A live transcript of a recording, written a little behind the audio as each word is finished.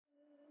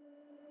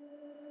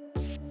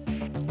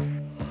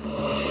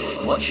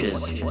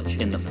Watchers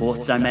in the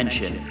Fourth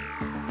Dimension.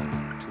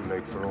 Too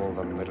late for all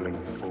the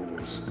meddling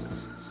fools.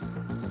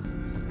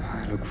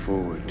 I look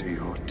forward to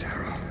your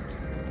terror.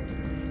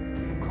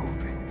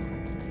 Colby.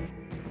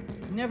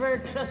 Never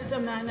trust a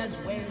man as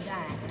well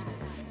that.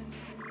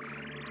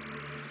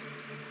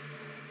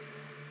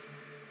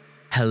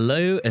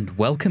 Hello and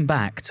welcome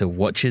back to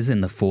Watchers in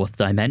the Fourth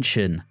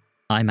Dimension.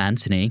 I'm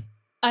Anthony.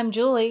 I'm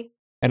Julie.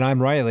 And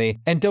I'm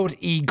Riley. And don't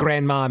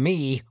grandma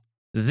me.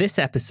 This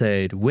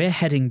episode, we're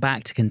heading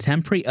back to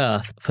contemporary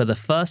Earth for the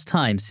first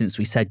time since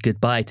we said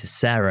goodbye to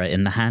Sarah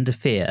in the Hand of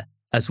Fear,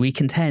 as we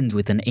contend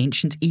with an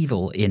ancient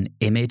evil in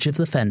Image of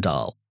the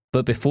Fendahl.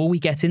 But before we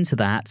get into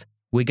that,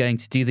 we're going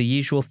to do the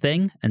usual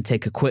thing and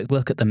take a quick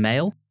look at the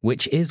mail,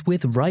 which is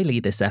with Riley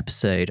this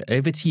episode.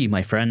 Over to you,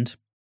 my friend.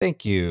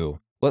 Thank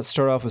you. Let's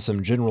start off with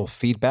some general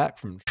feedback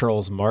from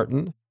Charles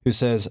Martin, who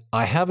says,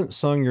 I haven't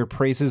sung your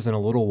praises in a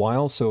little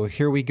while, so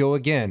here we go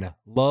again.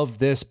 Love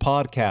this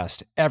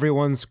podcast.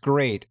 Everyone's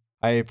great.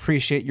 I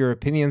appreciate your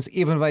opinions,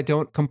 even if I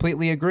don't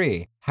completely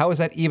agree. How is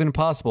that even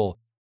possible?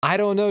 I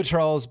don't know,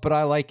 Charles, but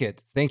I like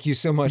it. Thank you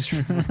so much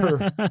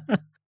for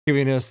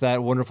giving us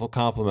that wonderful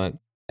compliment.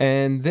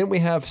 And then we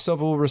have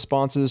several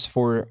responses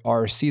for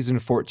our Season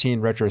 14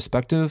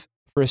 retrospective.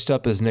 First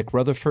up is Nick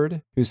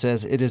Rutherford, who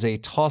says, it is a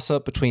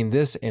toss-up between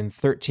this and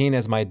 13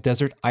 as my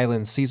desert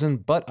island season,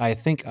 but I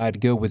think I'd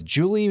go with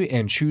Julie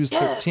and choose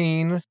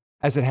 13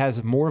 as it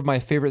has more of my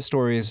favorite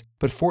stories,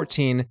 but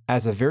 14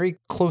 as a very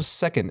close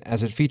second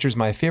as it features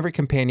my favorite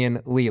companion,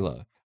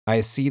 Leela.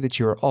 I see that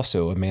you are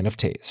also a man of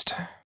taste.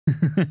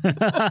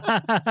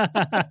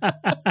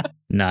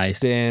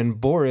 Nice. Dan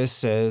Boris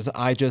says,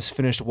 I just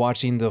finished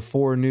watching the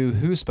 4 new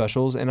Who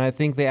specials, and I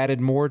think they added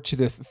more to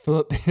the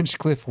Philip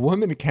Hinchcliffe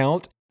woman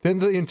count than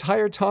the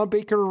entire Tom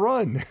Baker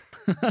run.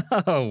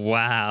 Oh,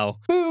 wow.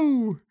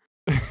 Woo!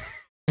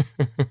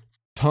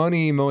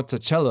 Tony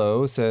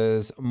Monticello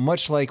says,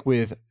 much like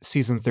with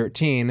season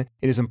 13,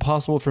 it is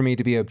impossible for me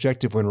to be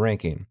objective when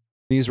ranking.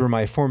 These were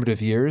my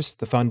formative years,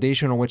 the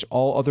foundation on which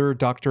all other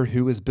Doctor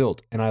Who is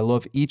built, and I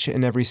love each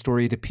and every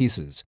story to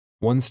pieces.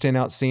 One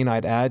standout scene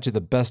I'd add to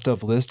the best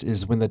of list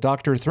is when the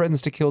Doctor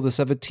threatens to kill the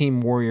 17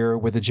 warrior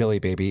with a jelly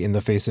baby in the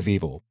face of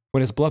evil.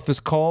 When his bluff is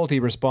called, he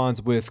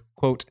responds with,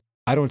 quote,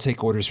 I don't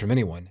take orders from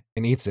anyone,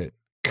 and eats it.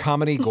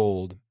 Comedy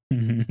gold.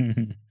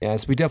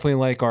 Yes, we definitely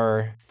like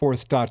our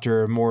 4th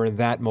Doctor more in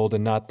that mode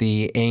and not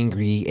the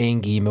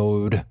angry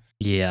mode.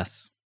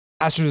 Yes.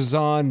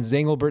 Astrazon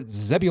Zanglebert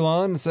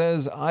Zebulon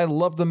says, I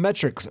love the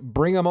metrics.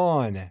 Bring them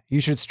on.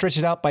 You should stretch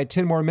it out by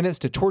 10 more minutes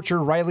to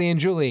torture Riley and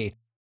Julie.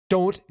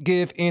 Don't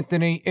give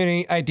Anthony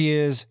any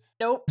ideas.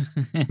 Nope.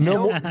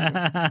 No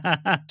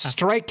more.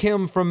 Strike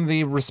him from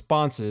the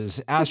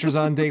responses.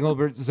 Astrazon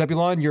Danglebert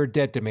Zebulon, you're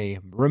dead to me.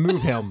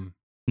 Remove him.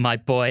 My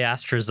boy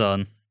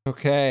Astrazon.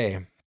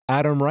 Okay.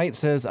 Adam Wright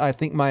says, I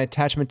think my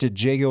attachment to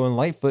Jago and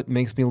Lightfoot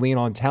makes me lean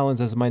on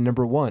Talons as my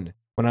number 1.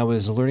 When I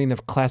was learning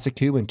of Classic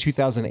Who in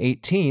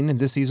 2018,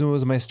 this season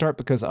was my start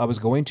because I was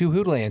going to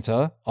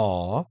Wholanta,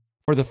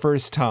 for the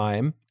first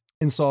time,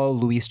 and saw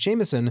Louise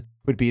Jameson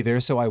would be there,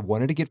 so I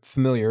wanted to get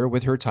familiar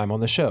with her time on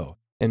the show.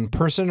 In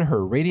person,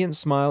 her radiant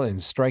smile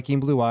and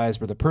striking blue eyes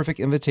were the perfect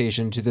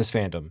invitation to this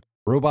fandom.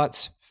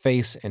 Robots,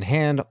 face, and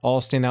hand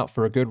all stand out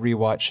for a good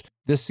rewatch.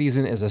 This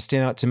season is a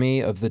standout to me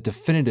of the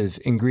definitive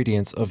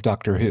ingredients of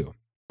Doctor Who.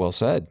 Well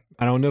said.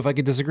 I don't know if I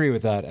could disagree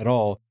with that at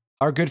all.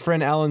 Our good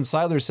friend Alan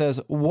Seiler says,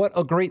 what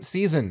a great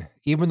season.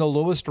 Even the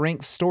lowest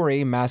ranked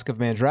story, Mask of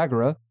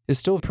Mandragora, is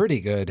still pretty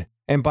good.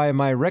 And by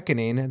my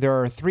reckoning, there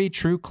are 3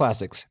 true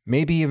classics,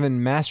 maybe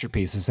even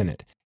masterpieces in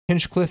it.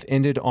 Hinchcliffe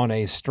ended on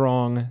a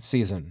strong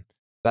season.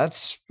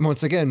 That's,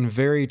 once again,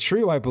 very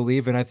true, I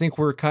believe, and I think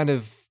we're kind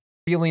of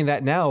feeling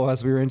that now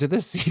as we're into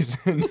this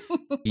season.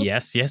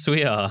 Yes,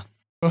 we are.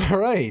 All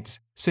right.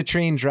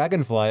 Citrine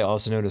Dragonfly,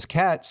 also known as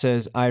Cat,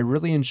 says, I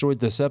really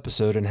enjoyed this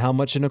episode and how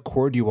much in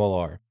accord you all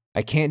are.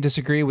 I can't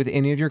disagree with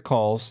any of your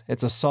calls.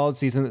 It's a solid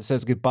season that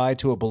says goodbye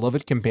to a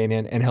beloved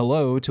companion and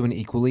hello to an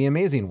equally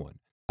amazing one.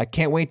 I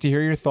can't wait to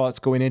hear your thoughts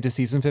going into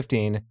season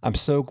 15. I'm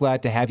so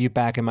glad to have you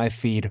back in my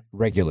feed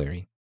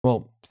regularly.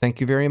 Well,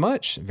 thank you very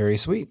much. Very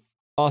sweet.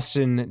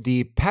 Austin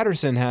D.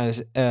 Patterson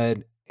has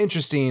an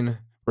interesting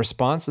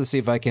response. Let's see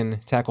if I can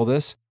tackle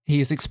this.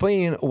 He's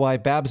explaining why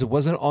Babs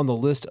wasn't on the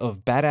list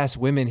of badass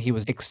women he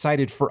was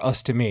excited for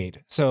us to meet.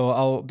 So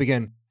I'll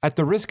begin. At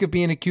the risk of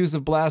being accused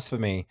of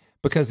blasphemy,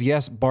 because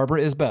yes,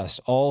 Barbara is best,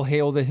 all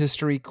hail the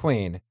history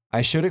queen,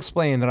 I should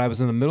explain that I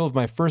was in the middle of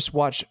my first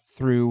watch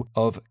through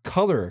of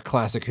Color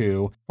Classic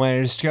Who when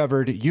I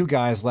discovered you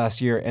guys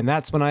last year, and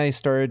that's when I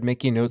started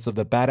making notes of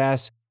the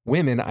badass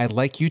women I'd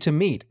like you to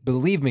meet.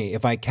 Believe me,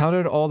 if I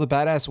counted all the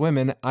badass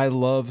women I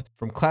love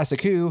from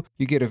Classic Who,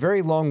 you get a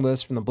very long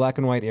list from the black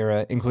and white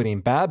era,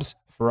 including Babs,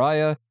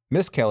 Faria,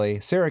 Miss Kelly,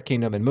 Sarah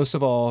Kingdom, and most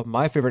of all,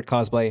 my favorite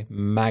cosplay,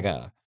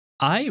 Maga.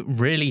 I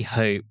really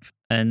hope,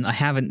 and I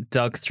haven't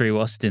dug through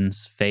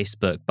Austin's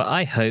Facebook, but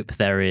I hope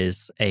there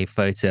is a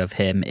photo of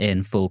him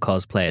in full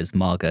cosplay as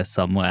Marga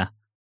somewhere.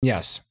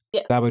 Yes,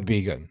 that would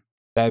be good.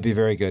 That would be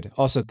very good.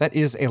 Also, that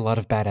is a lot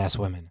of badass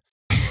women.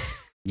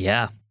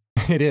 Yeah.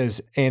 It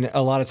is. And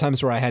a lot of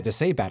times where I had to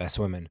say badass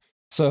women.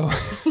 So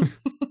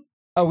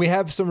we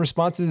have some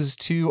responses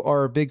to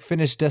our Big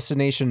Finish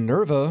Destination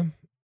Nerva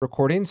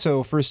recording.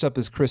 So first up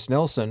is Chris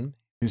Nelson,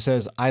 who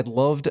says, I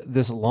loved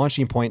this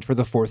launching point for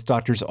the Fourth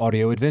Doctor's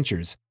audio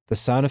adventures. The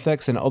sound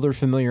effects and other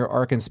familiar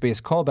Ark and Space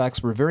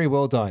callbacks were very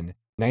well done.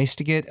 Nice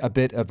to get a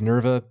bit of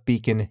Nerva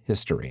Beacon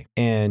history.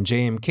 And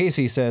J.M.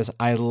 Casey says,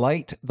 I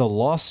liked the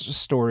Lost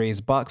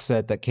Stories box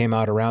set that came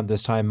out around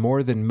this time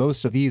more than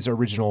most of these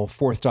original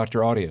Fourth Doctor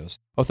audios,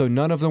 although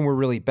none of them were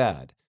really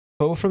bad.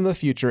 Poe from the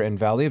Future and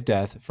Valley of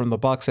Death from the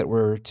box set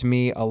were, to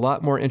me, a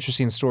lot more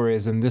interesting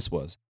stories than this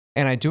was.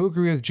 And I do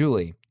agree with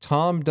Julie.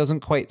 Tom doesn't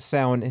quite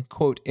sound,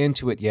 quote,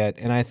 into it yet,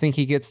 and I think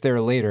he gets there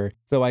later,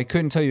 though I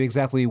couldn't tell you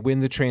exactly when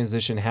the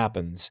transition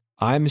happens.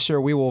 I'm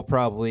sure we will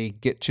probably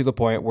get to the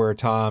point where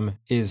Tom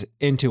is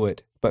into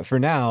it, but for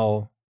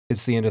now,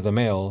 it's the end of the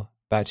mail.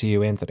 Back to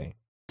you, Anthony.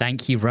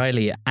 Thank you,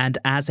 Riley. And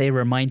as a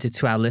reminder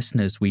to our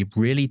listeners, we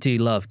really do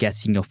love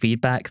getting your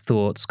feedback,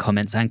 thoughts,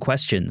 comments, and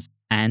questions.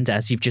 And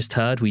as you've just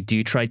heard, we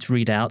do try to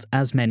read out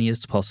as many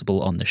as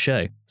possible on the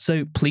show.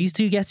 So please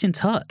do get in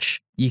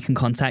touch. You can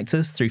contact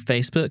us through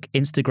Facebook,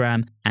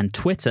 Instagram, and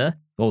Twitter,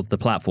 or the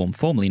platform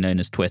formerly known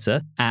as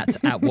Twitter, at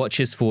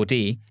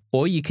Watchers4D,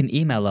 or you can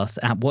email us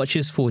at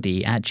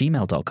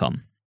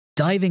watchers4d@gmail.com.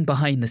 Diving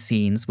behind the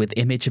scenes with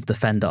Image of the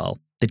Fendahl,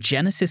 the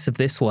genesis of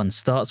this one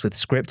starts with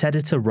script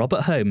editor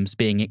Robert Holmes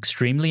being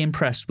extremely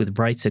impressed with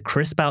writer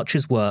Chris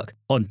Boucher's work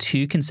on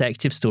 2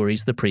 consecutive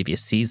stories the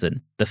previous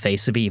season, The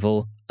Face of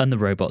Evil and The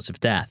Robots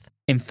of Death.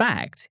 In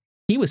fact,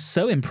 he was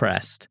so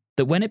impressed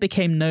that when it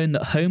became known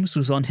that Holmes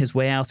was on his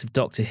way out of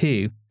Doctor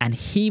Who and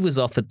he was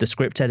offered the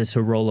script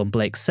editor role on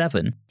Blake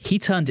 7, he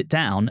turned it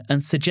down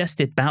and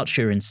suggested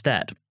Boucher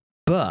instead.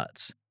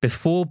 But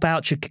before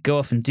Boucher could go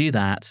off and do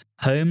that,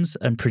 Holmes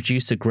and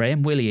producer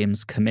Graham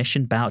Williams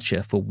commissioned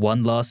Boucher for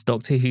one last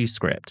Doctor Who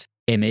script,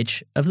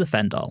 Image of the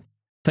Fendahl.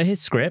 For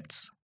his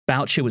scripts,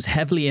 Boucher was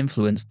heavily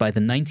influenced by the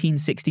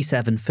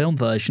 1967 film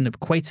version of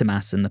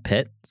Quatermass in the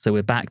Pit, so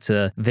we're back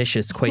to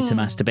vicious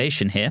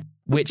Quatermasturbation here,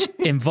 which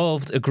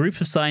involved a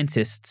group of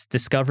scientists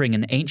discovering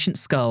an ancient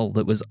skull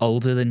that was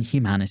older than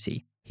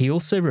humanity. He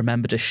also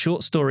remembered a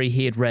short story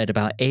he had read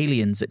about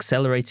aliens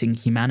accelerating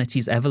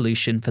humanity's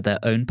evolution for their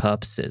own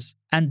purposes.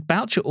 And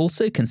Boucher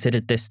also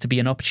considered this to be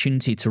an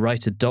opportunity to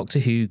write a Doctor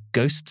Who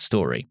ghost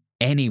story.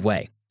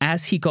 Anyway,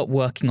 as he got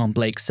working on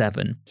Blake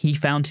 7, he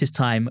found his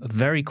time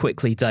very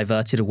quickly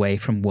diverted away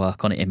from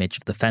work on Image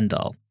of the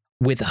Fendahl.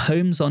 With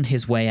Holmes on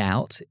his way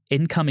out,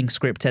 incoming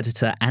script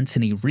editor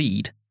Anthony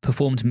Reed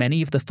performed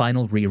many of the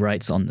final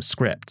rewrites on the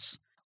scripts.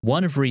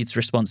 One of Reed's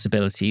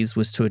responsibilities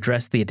was to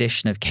address the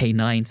addition of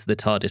K9 to the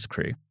TARDIS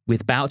crew.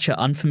 With Boucher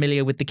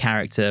unfamiliar with the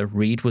character,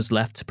 Reed was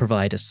left to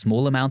provide a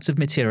small amount of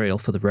material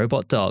for the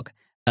robot dog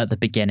at the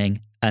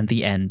beginning and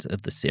the end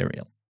of the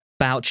serial.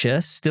 Boucher,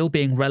 still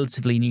being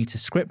relatively new to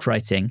script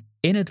writing,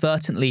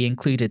 inadvertently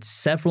included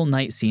several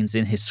night scenes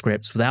in his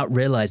scripts without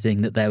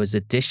realizing that there was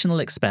additional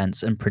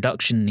expense and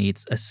production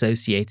needs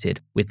associated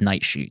with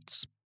night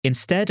shoots.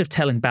 Instead of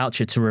telling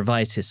Boucher to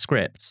revise his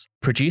scripts,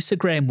 producer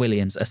Graham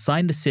Williams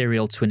assigned the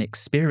serial to an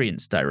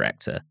experienced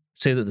director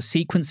so that the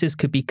sequences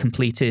could be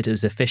completed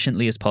as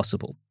efficiently as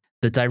possible.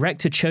 The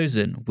director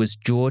chosen was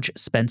George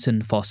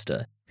Spenton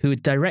Foster, who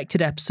had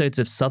directed episodes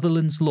of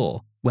Sutherland's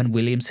Law when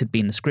Williams had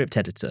been the script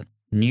editor.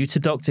 New to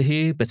Doctor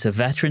Who, but a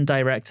veteran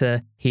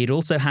director, he had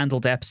also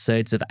handled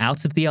episodes of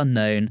Out of the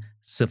Unknown,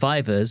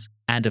 Survivors,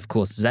 and of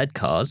course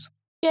Z-Cars.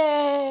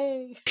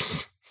 Yay!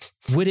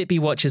 Would it be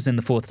Watchers in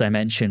the Fourth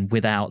Dimension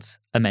without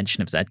a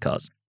mention of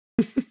Z-Cars?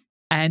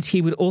 And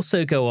he would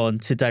also go on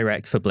to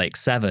direct for Blake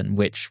 7,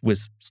 which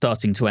was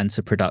starting to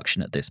enter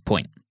production at this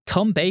point.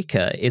 Tom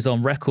Baker is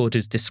on record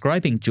as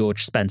describing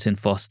George Spenton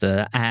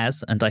Foster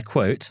as, and I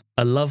quote,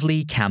 a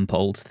lovely camp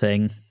old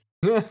thing.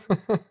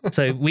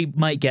 So we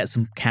might get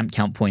some camp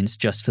count points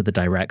just for the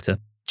director.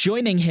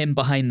 Joining him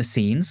behind the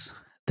scenes,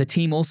 the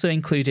team also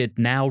included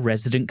now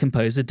resident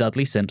composer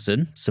Dudley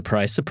Simpson,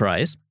 surprise,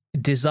 surprise,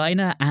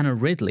 designer Anna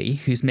Ridley,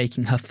 who's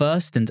making her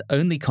first and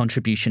only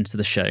contribution to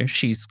the show.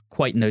 She's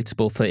quite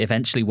notable for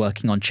eventually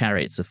working on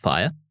Chariots of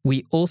Fire.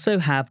 We also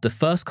have the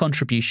first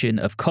contribution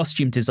of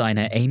costume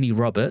designer Amy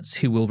Roberts,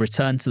 who will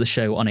return to the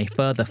show on a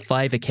further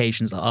 5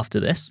 occasions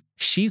after this.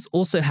 She's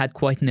also had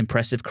quite an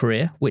impressive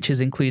career, which has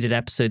included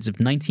episodes of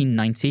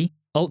 1990,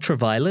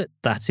 Ultraviolet,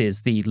 that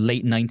is the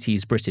late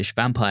 90s British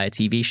vampire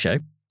TV show,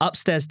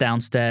 Upstairs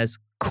Downstairs,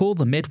 Call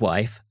the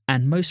Midwife,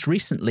 and most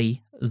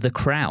recently, The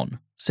Crown.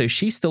 So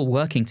she's still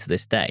working to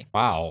this day.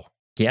 Wow.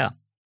 Yeah.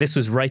 This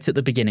was right at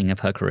the beginning of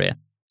her career.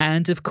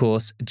 And of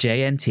course,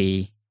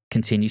 JNT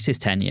continues his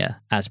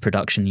tenure as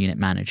production unit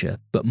manager,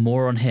 but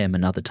more on him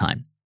another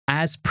time.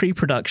 As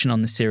pre-production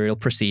on the serial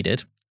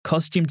proceeded,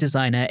 costume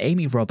designer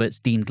Amy Roberts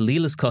deemed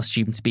Leela's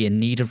costume to be in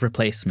need of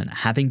replacement,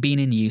 having been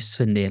in use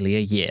for nearly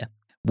a year.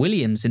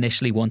 Williams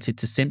initially wanted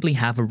to simply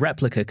have a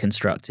replica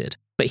constructed,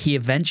 but he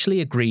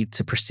eventually agreed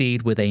to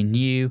proceed with a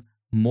new,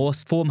 more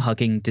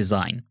form-hugging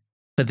design.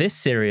 For this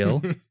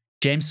serial,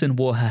 Jameson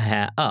wore her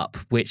hair up,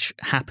 which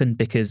happened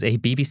because a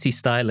BBC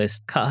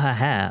stylist cut her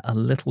hair a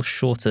little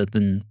shorter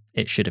than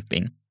it should have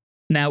been.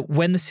 Now,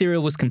 when the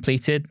serial was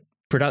completed,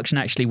 production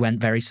actually went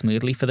very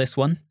smoothly for this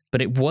one,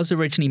 but it was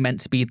originally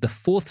meant to be the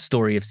fourth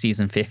story of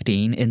season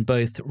 15 in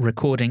both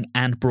recording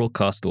and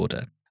broadcast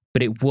order.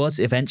 But it was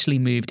eventually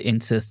moved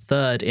into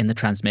third in the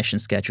transmission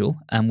schedule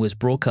and was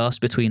broadcast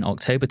between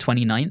October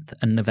 29th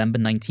and November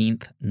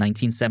 19th,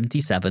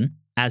 1977,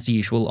 as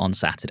usual on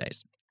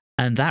Saturdays.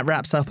 And that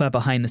wraps up our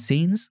behind the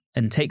scenes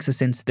and takes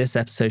us into this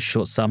episode's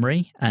short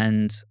summary,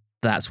 and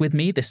that's with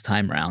me this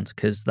time round,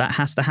 because that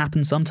has to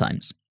happen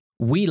sometimes.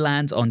 We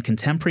land on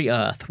contemporary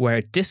Earth, where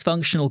a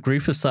dysfunctional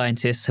group of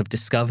scientists have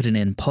discovered an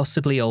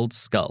impossibly old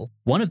skull.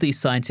 One of these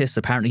scientists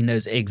apparently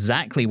knows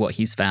exactly what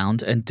he's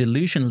found and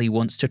delusionally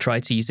wants to try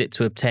to use it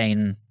to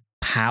obtain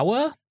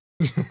power?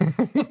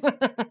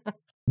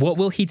 What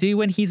will he do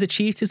when he's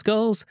achieved his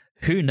goals?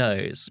 Who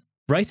knows?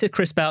 Writer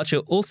Chris Boucher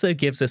also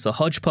gives us a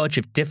hodgepodge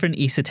of different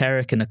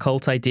esoteric and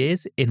occult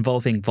ideas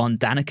involving von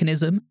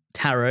Danicanism,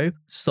 tarot,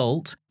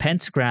 salt,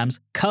 pentagrams,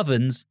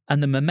 covens,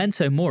 and the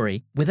memento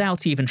mori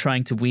without even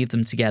trying to weave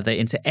them together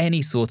into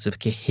any sort of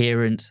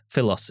coherent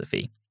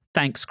philosophy.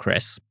 Thanks,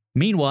 Chris.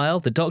 Meanwhile,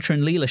 the Doctor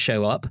and Leela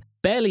show up,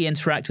 barely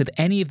interact with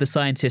any of the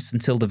scientists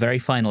until the very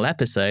final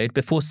episode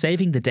before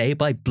saving the day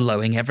by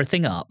blowing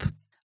everything up.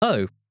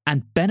 Oh,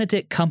 and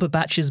Benedict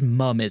Cumberbatch's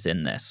mum is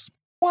in this.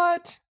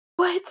 What?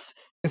 What?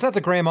 Is that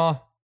the grandma?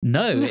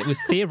 No, it was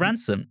Thea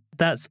Ransom.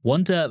 That's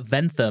Wanda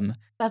Ventham.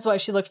 That's why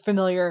she looked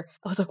familiar.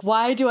 I was like,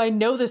 why do I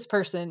know this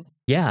person?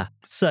 Yeah,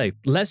 so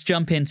let's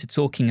jump into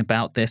talking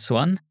about this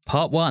one,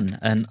 part one.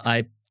 And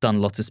I've done a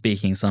lot of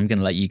speaking, so I'm going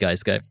to let you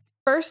guys go.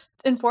 First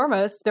and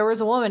foremost, there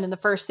was a woman in the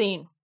first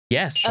scene.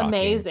 Yes. Shocking.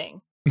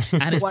 Amazing.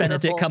 And it's Wonderful.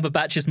 Benedict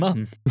Cumberbatch's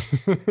mum.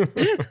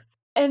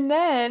 And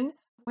then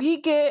we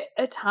get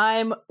a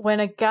time when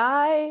a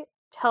guy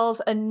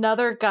tells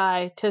another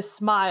guy to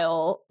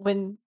smile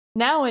when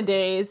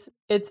nowadays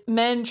it's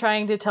men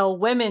trying to tell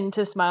women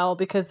to smile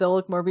because they'll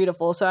look more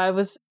beautiful. So I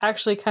was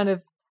actually I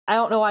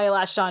don't know why I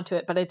latched onto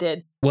it, but I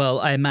did. Well,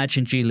 I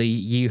imagine, Julie,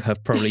 you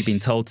have probably been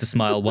told to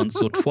smile once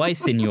or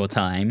twice in your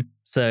time.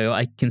 So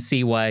I can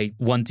see why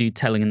one dude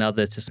telling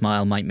another to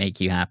smile might make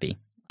you happy.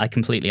 I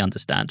completely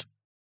understand.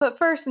 But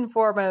first and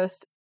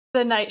foremost,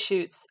 the night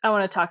shoots. I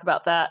want to talk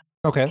about that.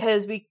 Okay.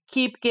 Because we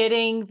keep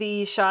getting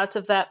the shots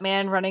of that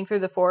man running through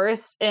the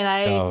forest, and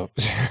I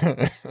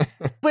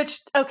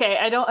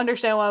don't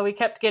understand why we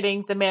kept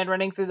getting the man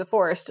running through the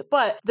forest,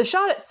 but the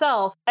shot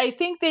itself, I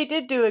think they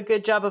did do a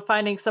good job of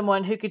finding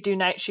someone who could do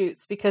night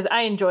shoots, because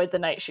I enjoyed the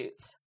night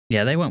shoots.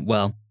 Yeah, they went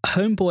well.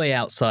 Homeboy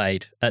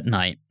outside at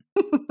night.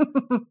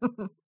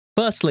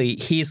 Firstly,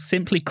 he is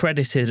simply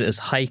credited as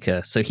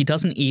Hiker, so he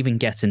doesn't even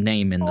get a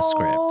name in the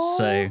script.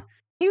 So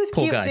he was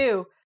poor cute guy.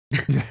 too.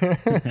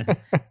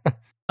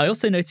 I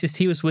also noticed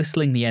he was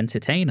whistling The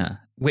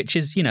Entertainer, which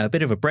is, a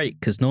bit of a break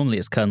because normally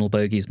it's Colonel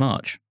Bogey's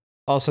March.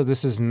 Also,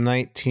 this is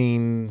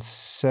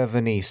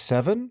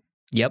 1977?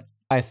 Yep.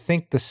 I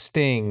think The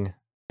Sting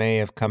may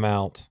have come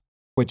out,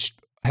 which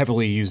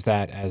heavily used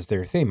that as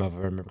their theme, if I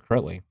remember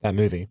correctly, that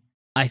movie.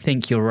 I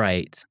think you're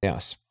right.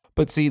 Yes.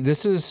 But see,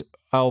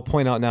 I'll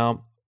point out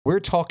now, we're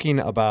talking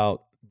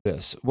about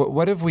this.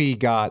 What have we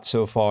got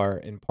so far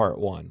in part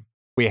one?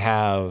 We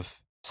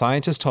have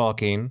scientists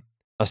talking,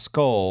 a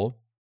skull,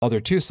 other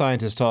two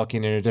scientists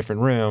talking in a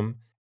different room,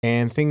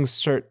 and things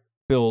start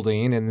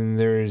building, and then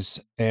there's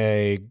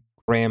a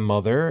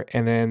grandmother,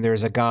 and then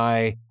there's a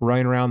guy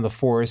running around the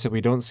forest that we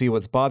don't see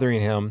what's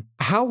bothering him.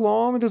 How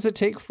long does it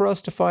take for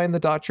us to find the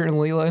Doctor and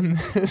Leela in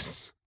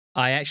this?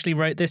 I actually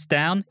wrote this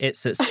down.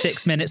 It's at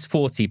 6 minutes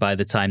 40 by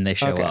the time they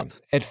show up.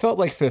 It felt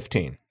like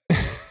 15.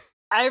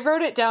 I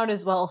wrote it down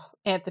as well,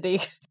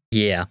 Anthony.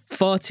 Yeah,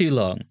 far too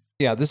long.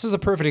 Yeah, this is a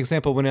perfect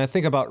example when I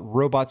think about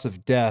Robots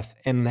of Death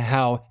and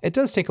how it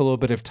does take a little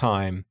bit of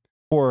time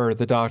for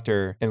the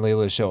Doctor and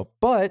Leela to show up.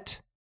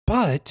 But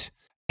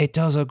it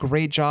does a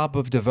great job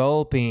of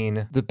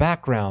developing the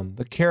background,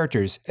 the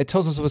characters. It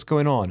tells us what's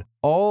going on.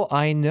 All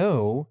I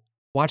know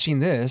watching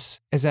this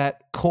is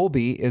that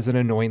Colby is an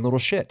annoying little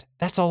shit.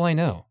 That's all I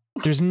know.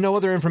 There's no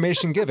other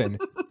information given.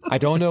 I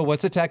don't know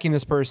what's attacking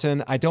this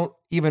person. I don't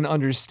even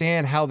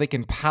understand how they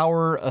can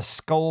power a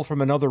skull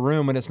from another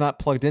room when it's not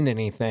plugged into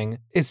anything.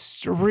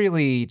 It's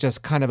really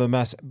just kind of a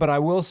mess. But I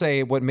will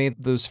say what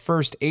made those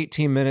first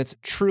 18 minutes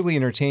truly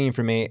entertaining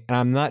for me, and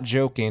I'm not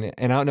joking,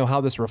 and I don't know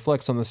how this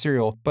reflects on the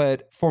serial,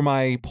 but for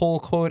my poll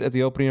quote at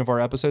the opening of our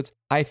episodes,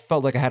 I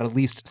felt like I had at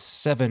least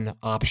 7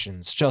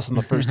 options just in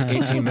the first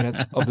 18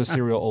 minutes of the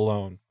serial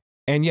alone.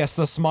 And yes,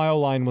 the smile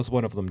line was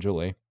one of them,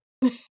 Julie.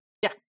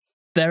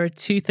 There are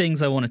 2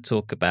 things I want to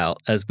talk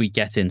about as we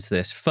get into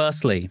this.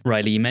 Firstly,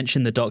 Riley, you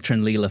mentioned the Doctor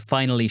and Leela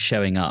finally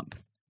showing up.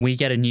 We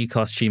get a new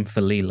costume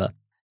for Leela.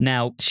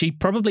 Now, she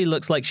probably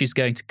looks like she's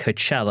going to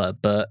Coachella,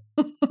 but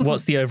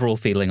what's the overall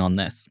feeling on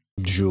this?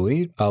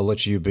 Julie, I'll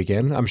let you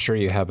begin. I'm sure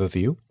you have a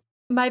view.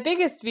 My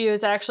biggest view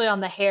is actually on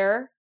the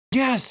hair.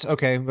 Yes.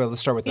 Okay, well,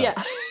 let's start with that.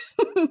 Yeah.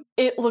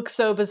 It looks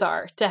so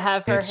bizarre to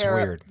have her It's hair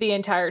weird. up the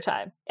entire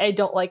time. I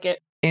don't like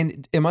it.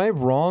 And am I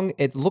wrong?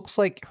 It looks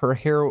like her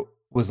hair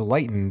was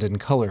lightened in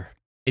color.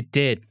 It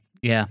did,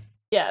 yeah.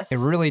 Yes. It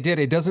really did.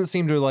 It doesn't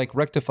seem to like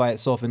rectify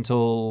itself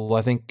until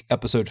I think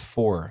episode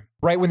 4.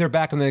 Right when they're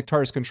back in the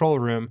TARDIS control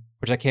room,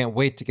 which I can't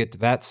wait to get to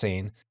that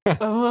scene.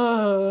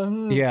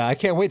 Yeah, I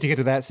can't wait to get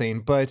to that scene.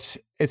 But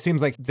it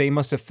seems like they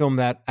must have filmed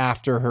that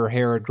after her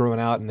hair had grown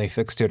out and they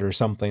fixed it or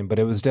something. But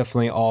it was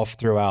definitely off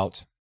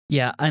throughout.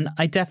 Yeah, and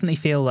I definitely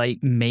feel like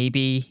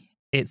maybe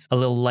it's a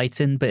little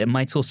lightened, but it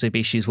might also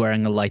be she's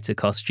wearing a lighter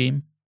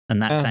costume.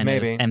 And that kind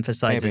of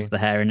emphasizes the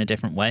hair in a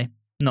different way.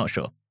 Not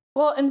sure.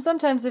 Well, and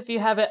sometimes if you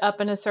have it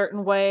up in a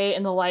certain way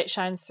and the light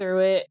shines through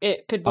it,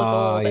 it could look a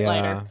little bit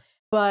lighter.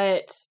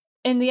 But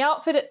in the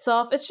outfit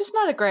itself, it's just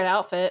not a great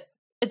outfit.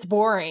 It's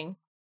boring.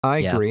 I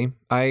agree.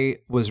 I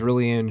was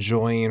really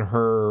enjoying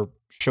her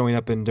showing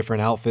up in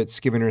different outfits,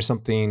 giving her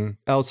something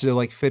else to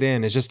like fit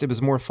in. It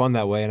was more fun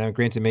that way. And I'm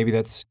granted maybe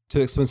that's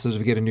too expensive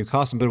to get a new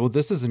costume, but well,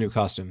 this is a new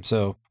costume.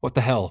 So what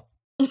the hell?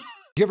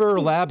 Give her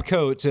a lab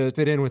coat to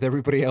fit in with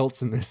everybody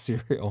else in this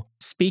serial.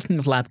 Speaking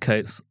of lab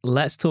coats,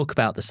 let's talk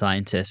about the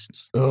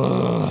scientists.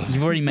 Ugh.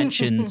 You've already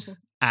mentioned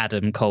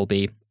Adam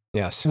Colby.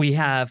 Yes. We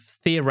have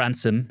Thea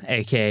Ransom,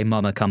 aka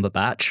Mama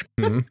Cumberbatch,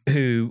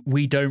 who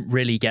we don't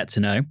really get to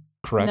know.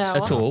 Correct. No.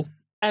 At all.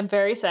 I'm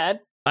very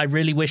sad. I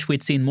really wish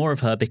we'd seen more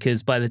of her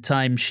because by the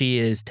time she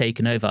is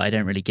taken over, I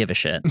don't really give a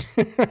shit.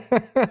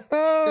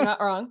 You're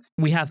not wrong.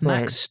 We have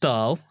Max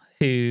Stahl,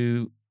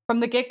 who... From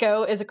the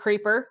get-go is a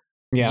creeper.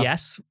 Yeah.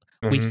 Yes.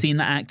 We've seen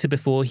that actor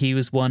before. He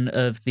was one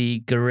of the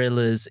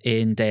gorillas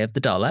in Day of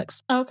the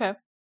Daleks. Okay.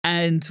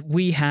 And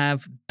we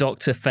have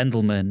Dr.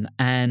 Fendelman,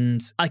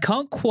 and I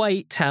can't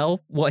quite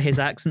tell what his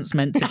accent's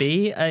meant to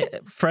be.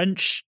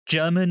 French,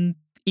 German,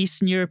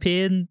 Eastern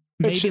European,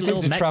 maybe a little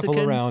Mexican. Travel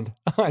around.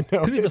 I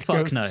know. Who the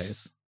fuck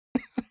knows?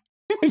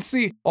 And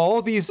see,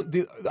 all these,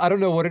 I don't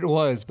know what it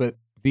was, but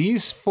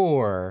these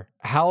 4,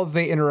 how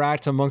they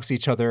interact amongst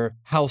each other,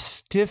 how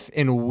stiff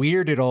and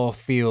weird it all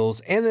feels,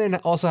 and then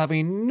also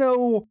having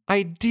no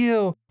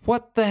idea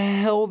what the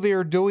hell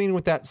they're doing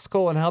with that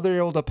skull and how they're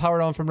able to power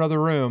it on from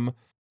another room.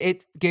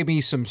 It gave me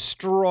some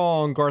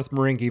strong Garth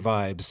Marenghi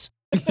vibes.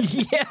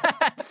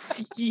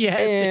 Yes,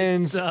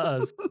 and it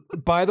does.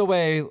 By the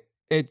way,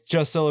 it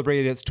just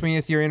celebrated its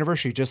 20th year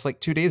anniversary. Just like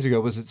 2 days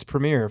ago was its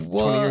premiere,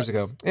 20 years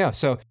ago. Yeah,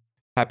 so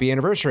happy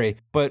anniversary.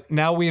 But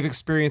now we have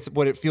experienced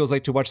what it feels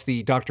like to watch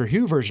the Doctor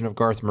Who version of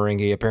Garth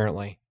Marenghi,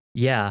 apparently.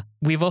 Yeah,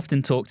 we've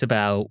often talked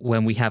about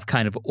when we have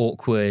kind of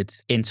awkward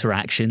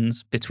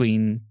interactions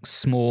between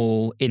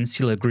small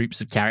insular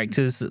groups of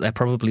characters that they're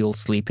probably all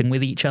sleeping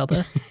with each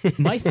other.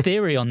 My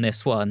theory on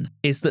this one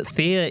is that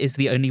Thea is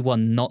the only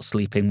one not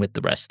sleeping with the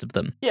rest of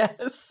them.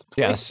 Yes,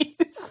 please.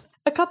 Yes.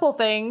 A couple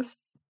things.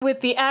 With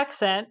the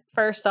accent,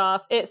 first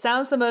off, it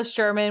sounds the most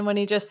German when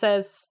he just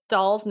says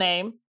Stahl's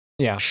name.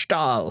 Yeah.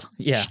 Stahl.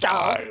 Yeah.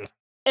 Stahl.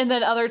 And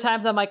then other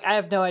times I'm like, I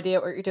have no idea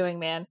what you're doing,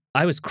 man.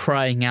 I was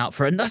crying out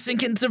for a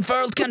nothing in the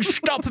world can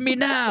stop me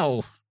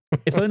now.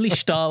 If only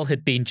Stahl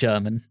had been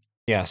German.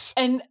 Yes.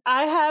 And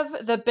I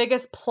have the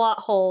biggest plot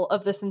hole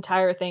of this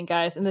entire thing,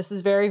 guys, and this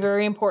is very,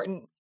 very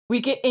important. We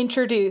get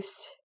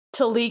introduced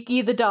to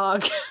Leaky the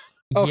dog.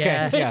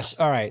 Okay, yes,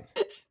 all right.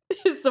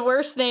 It's the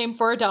worst name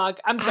for a dog.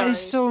 I'm sorry. That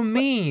is so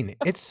mean.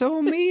 It's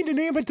so mean to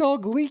name a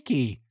dog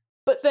Leaky.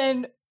 But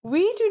then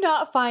we do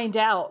not find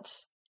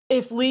out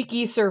if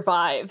Leaky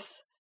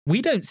survives.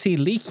 We don't see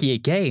Leaky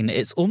again.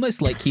 It's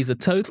almost like he's a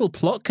total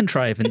plot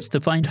contrivance to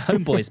find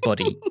Homeboy's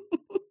body.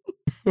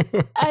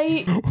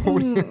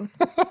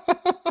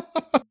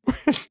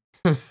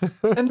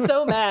 I'm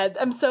so mad.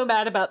 I'm so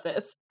mad about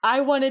this.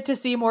 I wanted to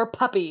see more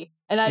Puppy,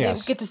 and I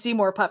didn't get to see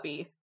more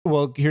Puppy.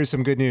 Well, here's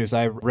some good news.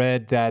 I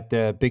read that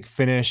the Big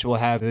Finish will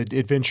have the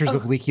Adventures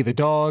of Leaky the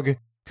Dog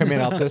coming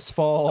out this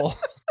fall.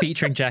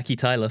 Featuring Jackie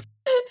Tyler.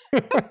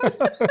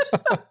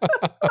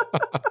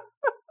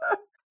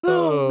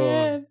 Oh,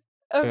 man.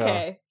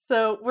 Okay,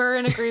 so we're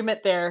in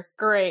agreement there.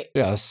 Great.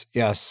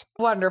 Yes.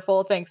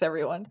 Wonderful. Thanks,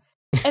 everyone.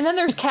 And then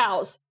there's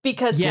cows,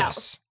 because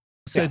cows.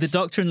 So the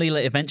Doctor and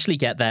Leela eventually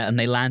get there and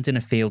they land in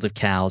a field of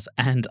cows.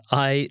 And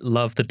I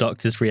love the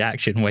Doctor's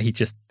reaction where he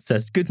just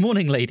says, "Good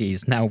morning,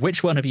 ladies. Now,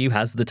 which one of you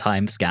has the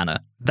time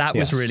scanner?" That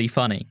was really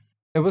funny.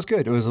 It was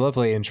good. It was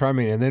lovely and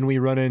charming. And then we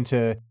run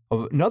into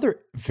another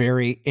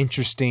very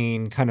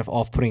interesting kind of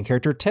off-putting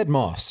character, Ted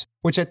Moss,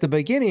 which at the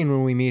beginning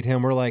when we meet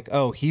him, we're like,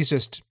 oh, he's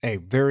just a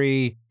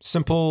very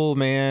simple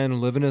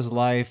man living his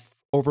life,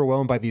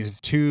 overwhelmed by these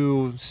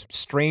 2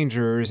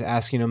 strangers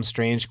asking him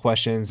strange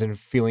questions and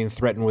feeling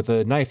threatened with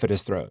a knife at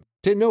his throat.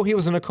 Didn't know he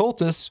was an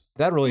occultist.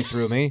 That really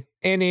threw me.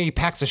 And he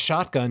packs a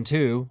shotgun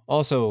too.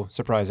 Also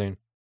surprising.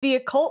 The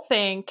occult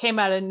thing came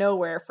out of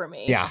nowhere for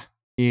me.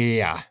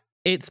 Yeah.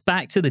 It's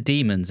back to the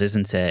demons,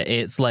 isn't it?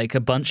 It's like a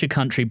bunch of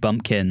country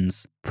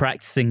bumpkins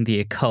practicing the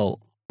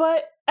occult.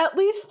 But at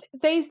least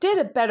they did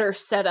a better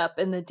setup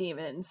in the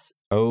demons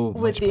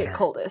with the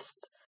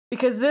occultists.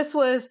 Because this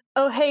was,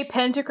 oh, hey,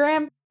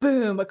 pentagram,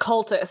 boom,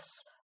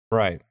 occultists.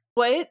 Right.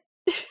 What?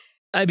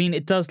 I mean,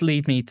 it does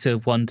lead me to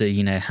wonder,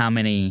 how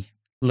many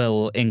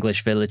little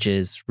English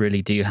villages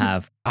really do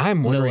have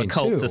I'm little wondering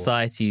occult too.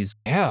 societies.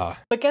 Yeah.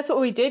 But guess what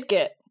we did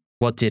get?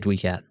 What did we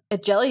get? A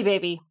jelly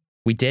baby.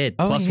 We did.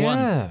 Oh, Plus one.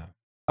 yeah.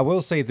 I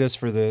will say this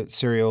for the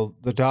serial.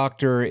 The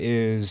doctor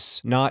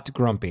is not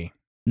grumpy.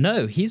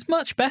 No, he's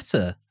much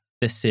better,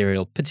 this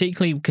serial,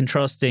 particularly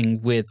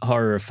contrasting with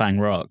Horror of Fang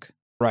Rock.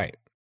 Right.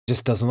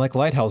 Just doesn't like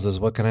lighthouses.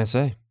 What can I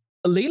say?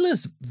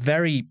 Leela's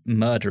very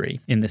murdery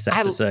in this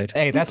episode.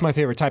 Hey, that's my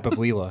favorite type of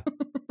Leela.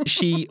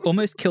 She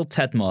almost killed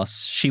Ted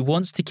Moss. She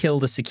wants to kill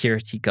the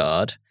security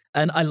guard.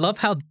 And I love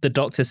how the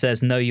doctor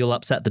says, no, you'll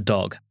upset the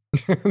dog.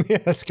 Yeah,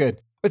 that's good.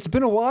 It's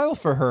been a while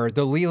for her.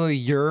 The Leela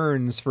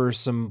yearns for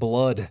some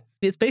blood.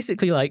 It's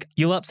basically like,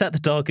 you'll upset the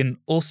dog. And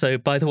also,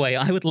 by the way,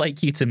 I would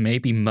like you to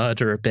maybe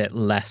murder a bit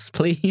less,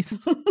 please.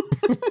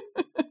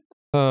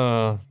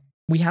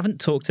 We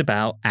haven't talked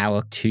about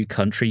our two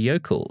country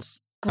yokels.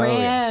 Gran.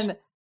 yes.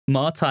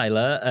 Ma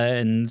Tyler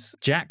and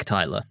Jack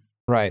Tyler.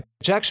 Right.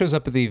 Jack shows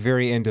up at the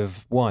very end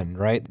of 1,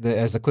 right?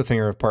 As the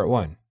cliffhanger of part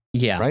 1.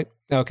 Yeah. Right?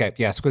 Okay,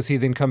 yes, because he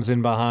then comes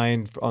in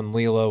behind on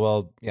Leela.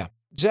 Well, yeah.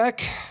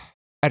 Jack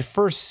at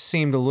first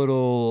seemed a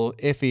little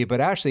iffy, but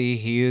actually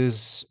he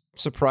is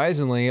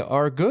surprisingly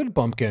our good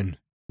bumpkin.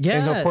 Yeah.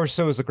 And of course,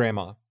 so is the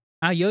grandma.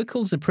 Our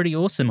yokels are pretty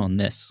awesome on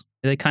this.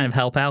 They kind of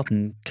help out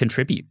and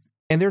contribute.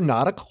 And they're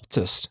not a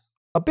cultist.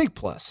 A big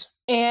plus.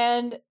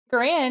 And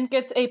Gran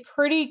gets a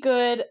pretty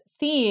good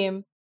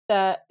theme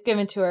that's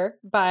given to her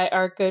by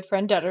our good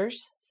friend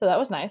Dutters. So that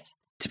was nice.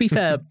 To be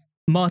fair,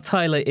 Ma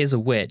Tyler is a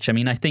witch. I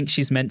mean, I think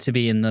she's meant to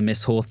be in the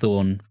Miss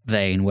Hawthorne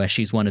vein where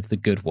she's one of the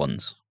good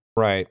ones.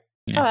 Right.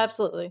 Yeah. Oh,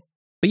 absolutely.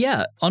 But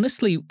yeah,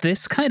 honestly,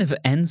 this kind of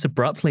ends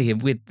abruptly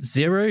with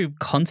zero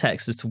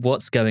context as to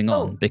what's going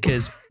on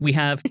because we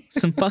have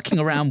some fucking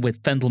around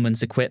with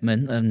Fendelman's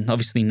equipment, and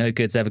obviously no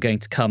good's ever going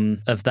to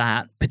come of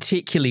that,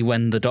 particularly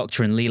when the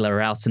Doctor and Leela are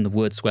out in the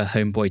woods where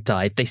Homeboy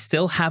died. They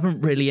still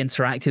haven't really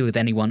interacted with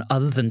anyone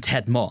other than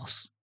Ted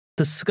Moss.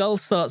 The skull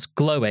starts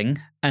glowing,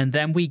 and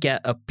then we get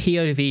a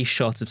POV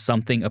shot of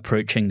something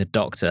approaching the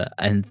Doctor,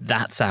 and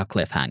that's our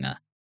cliffhanger.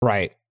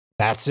 Right.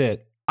 That's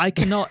it. I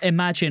cannot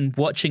imagine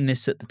watching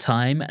this at the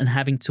time and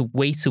having to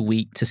wait a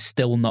week to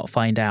still not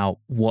find out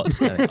what's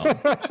going on.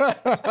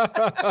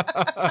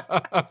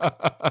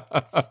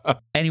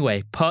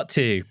 Anyway, part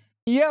 2.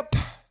 Yep.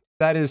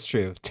 That is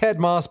true. Ted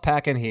Moss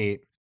packing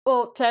heat.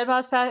 Well, Ted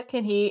Moss Pack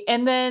and he,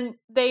 and then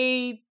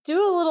they do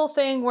a little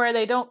thing where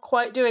they don't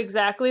quite do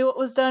exactly what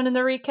was done in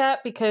the recap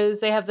because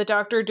they have the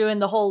Doctor doing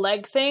the whole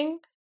leg thing.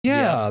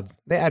 Yeah.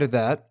 They added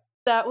that.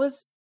 That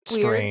was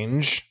weird.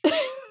 Strange.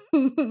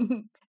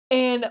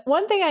 And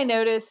one thing I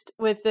noticed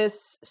with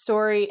this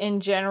story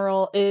in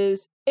general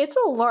is it's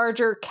a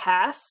larger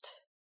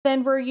cast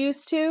than we're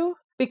used to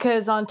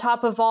because on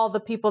top of all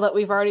the people that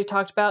we've already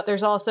talked about,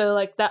 there's also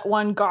like that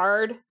one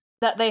guard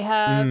that they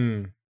have.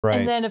 Right.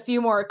 And then a few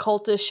more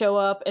occultists show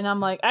up and I'm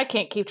like, I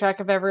can't keep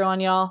track of everyone,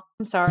 y'all.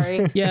 I'm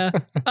sorry. Yeah.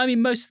 I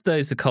mean, most of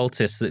those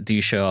occultists that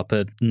do show up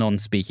are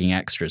non-speaking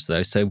extras,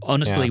 though. So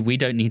honestly, we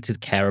don't need to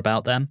care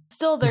about them.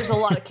 Still, there's a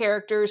lot of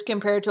characters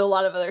compared to a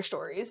lot of other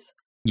stories.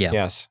 Yeah.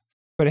 Yes.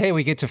 But hey,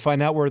 we get to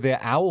find out where the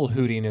owl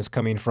hooting is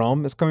coming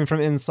from. It's coming from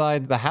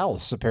inside the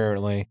house,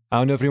 apparently. I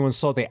don't know if anyone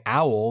saw the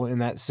owl in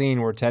that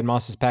scene where Ted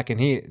Moss is packing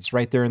heat. It's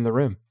right there in the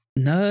room.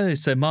 No,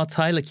 so Ma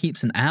Tyler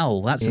keeps an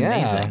owl. That's Yeah,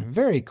 amazing.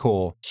 very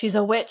cool. She's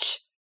a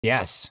witch.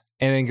 Yes.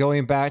 And then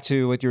going back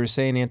to what you were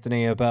saying,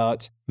 Anthony,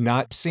 about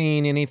not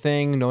seeing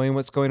anything, knowing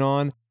what's going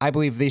on, I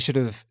believe they should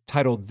have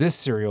titled this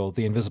serial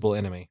The Invisible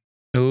Enemy.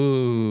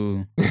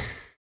 Ooh.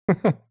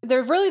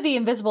 They're really the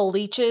invisible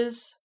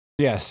leeches.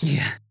 Yes.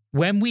 Yeah.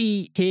 When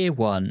we hear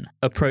one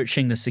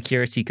approaching the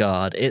security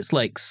guard, it's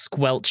like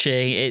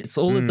squelching. It's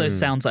all of those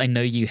sounds I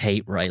know you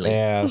hate, Riley.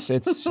 Yes,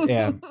 it's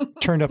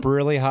turned up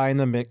really high in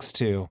the mix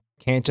too.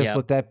 Can't just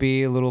let that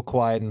be a little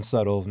quiet and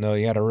subtle. No,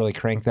 you got to really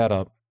crank that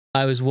up.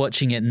 I was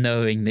watching it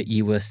knowing that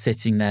you were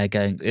sitting there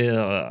going,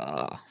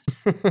 ugh.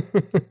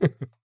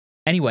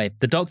 Anyway,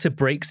 the Doctor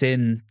breaks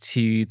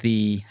into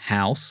the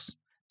house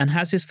and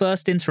has his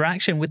first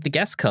interaction with the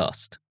guest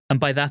cast. And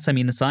by that, I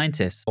mean the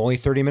scientists. Only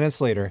 30 minutes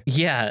later.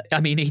 Yeah,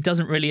 I mean, he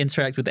doesn't really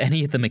interact with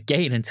any of them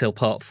again until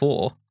part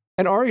 4.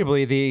 And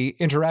arguably, the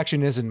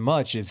interaction isn't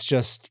much. It's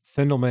just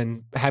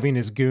Fendelman having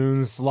his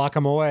goons lock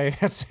him away.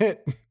 That's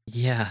it.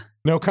 Yeah.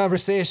 No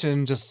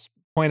conversation. Just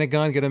point a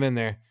gun, get him in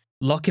there.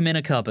 Lock him in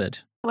a cupboard.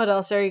 What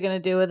else are you going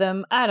to do with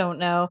him? I don't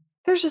know.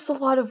 There's just a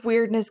lot of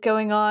weirdness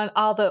going on.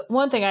 Although,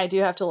 one thing I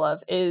do have to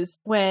love is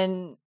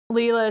when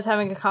Leela is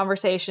having a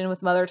conversation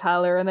with Mother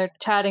Tyler and they're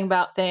chatting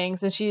about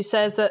things and she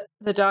says that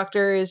the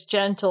Doctor is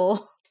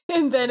gentle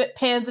and then it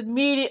pans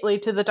immediately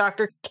to the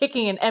Doctor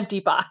kicking an empty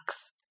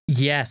box.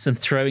 Yes, and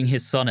throwing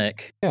his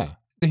Sonic. Yeah,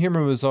 the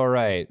humor was all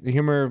right. The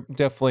humor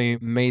definitely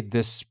made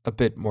this a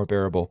bit more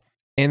bearable.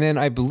 And then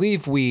I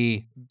believe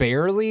we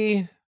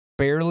barely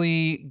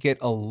get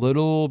a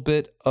little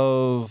bit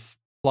of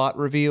plot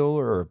reveal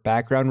or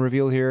background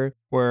reveal here,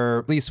 where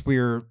at least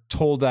we're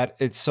told that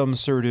it's some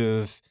sort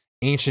of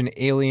ancient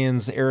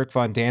aliens, Eric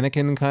Von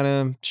Daniken kind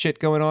of shit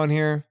going on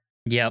here.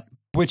 Yep.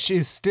 which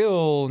is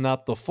still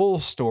not the full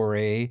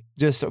story,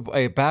 just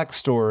a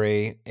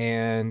backstory,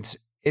 and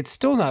it's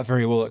still not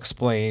very well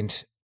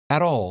explained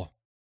at all.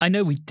 I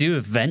know we do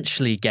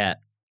eventually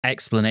get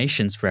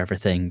explanations for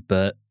everything,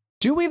 but...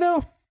 Do we,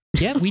 though?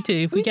 Yeah, we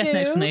do. We get an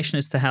explanation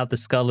as to how the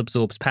skull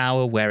absorbs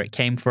power, where it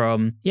came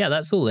from. Yeah,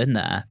 that's all in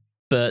there.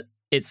 But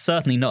it's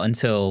certainly not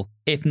until,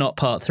 if not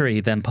part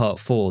 3, then part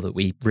 4 that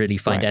we really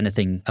find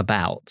anything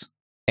about.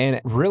 And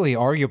really,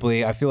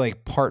 arguably, I feel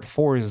like part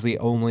 4 is the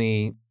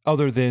only,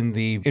 other than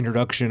the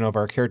introduction of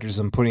our characters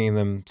and putting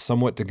them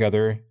somewhat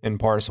together in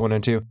parts 1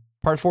 and 2,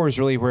 part 4 is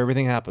really where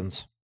everything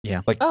happens.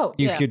 Yeah. Like,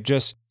 you could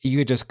just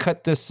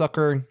cut this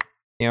sucker,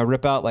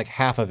 rip out like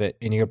half of it,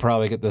 and you could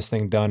probably get this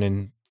thing done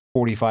in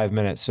 45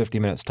 minutes, 50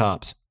 minutes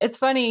tops. It's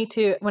funny,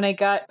 too, when I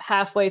got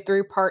halfway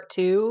through part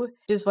 2,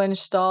 just when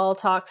Stahl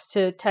talks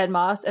to Ted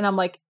Moss, and I'm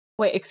like,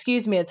 wait,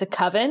 excuse me, it's a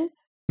coven?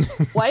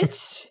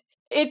 What?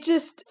 It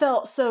just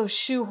felt so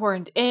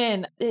shoehorned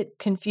in. It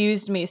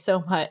confused me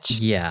so much.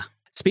 Yeah.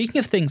 Speaking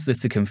of things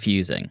that are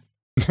confusing.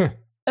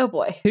 Oh,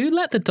 boy. Who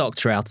let the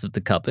doctor out of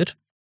the cupboard?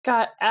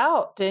 Got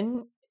out,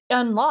 didn't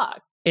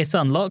unlock. It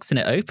unlocks and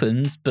it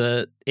opens,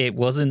 but it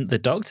wasn't the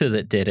doctor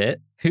that did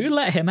it. Who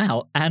let him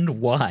out and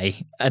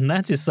why? And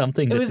that is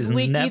something that is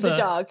Leaky never... the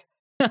dog.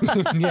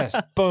 Yes,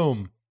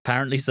 boom.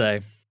 Apparently so.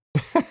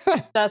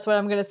 That's what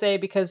I'm going to say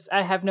because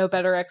I have no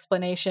better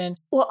explanation.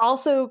 What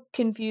also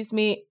confused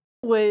me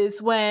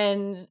was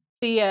when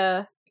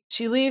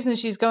she leaves and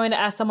she's going to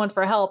ask someone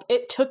for help.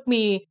 It took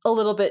me a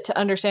little bit to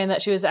understand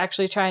that she was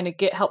actually trying to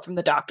get help from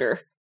the doctor.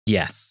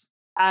 Yes.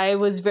 I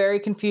was very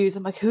confused.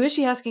 I'm like, who is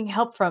she asking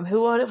help from?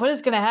 What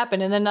is going to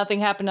happen? And then nothing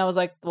happened. I was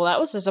like, well, that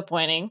was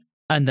disappointing.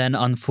 And then,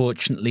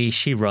 unfortunately,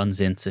 she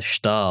runs into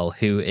Stahl,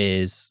 who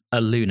is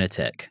a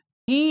lunatic.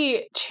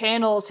 He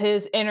channels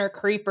his inner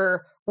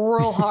creeper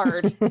real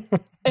hard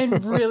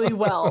and really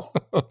well.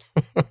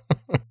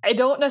 I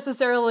don't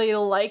necessarily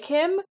like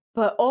him,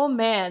 but oh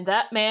man,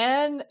 that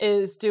man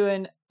is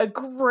doing a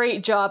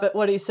great job at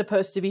what he's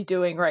supposed to be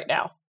doing right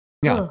now.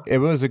 Yeah, it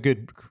was a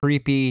good,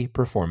 creepy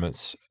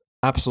performance.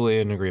 Absolutely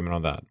in agreement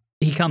on that.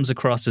 He comes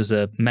across as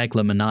a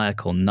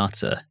megalomaniacal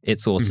nutter.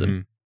 It's awesome.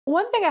 Mm-hmm.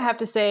 One thing I have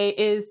to say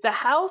is the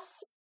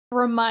house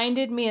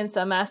reminded me in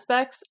some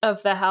aspects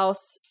of the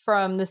house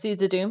from the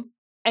Seeds of Doom.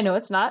 I know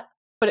it's not,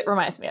 but it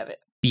reminds me of it.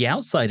 The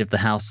outside of the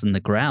house and the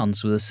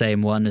grounds were the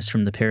same one as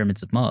from the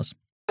Pyramids of Mars.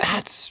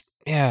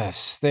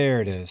 Yes,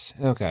 there it is.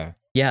 Okay.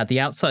 Yeah, the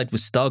outside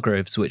was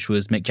Stargrove's, which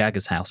was Mick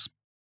Jagger's house.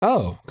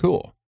 Oh,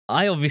 cool.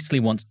 I obviously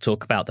want to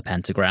talk about the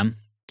pentagram.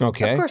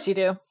 Okay. Of course you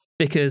do.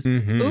 Because,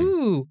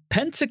 ooh,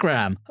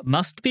 pentagram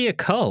must be a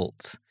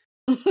cult.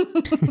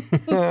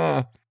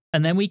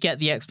 And then we get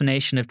the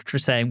explanation of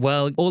saying,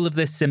 well, all of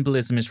this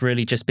symbolism is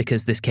really just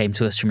because this came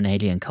to us from an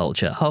alien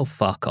culture. Oh,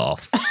 fuck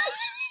off.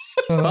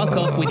 Fuck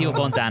off with your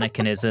Von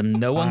Danicanism.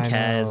 No one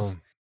cares.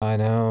 I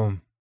know.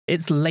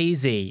 It's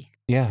lazy.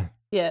 Yeah.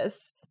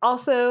 Yes.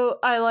 Also,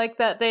 I like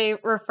that they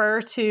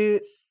refer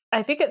to,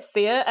 I think it's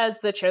Thea, as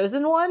the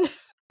chosen one.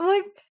 I'm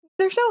like,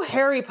 there's no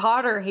Harry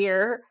Potter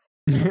here.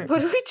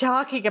 What are we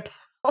talking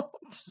about?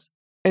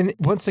 And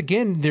once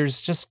again,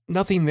 there's just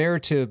nothing there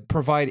to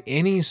provide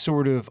any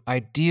sort of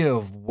idea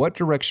of what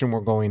direction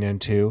we're going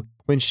into.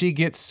 When she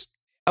gets,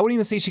 I wouldn't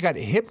even say she got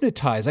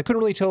hypnotized. I couldn't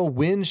really tell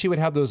when she would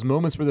have those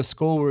moments where the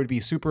skull would be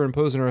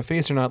superimposed on her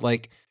face or not.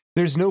 Like,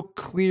 there's no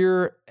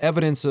clear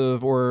evidence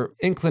of or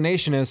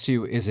inclination as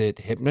to, is it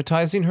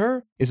hypnotizing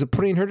her? Is it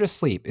putting her to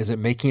sleep? Is it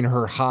making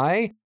her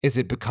high? Is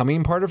it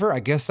becoming part of her?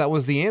 I guess that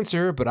was the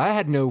answer, but I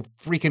had no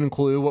freaking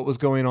clue what was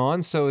going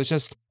on. So it's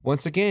just,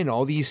 once again,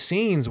 all these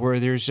scenes where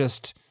there's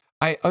just,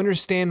 I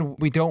understand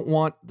we don't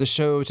want the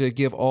show to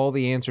give all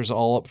the answers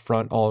all up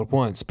front, all at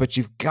once, but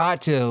you've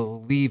got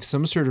to leave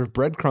some sort of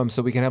breadcrumb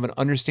so we can have an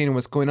understanding of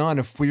what's going on.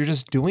 If we're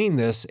just doing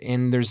this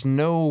and there's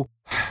no,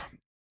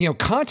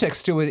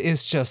 context to it,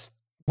 is just,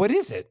 what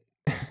is it?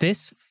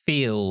 This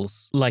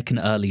feels like an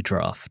early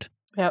draft.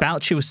 Yep.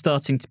 Boucher was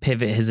starting to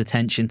pivot his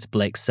attention to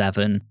Blake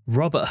 7.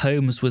 Robert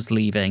Holmes was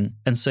leaving.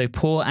 And so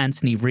poor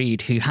Anthony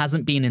Reed, who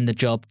hasn't been in the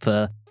job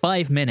for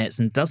 5 minutes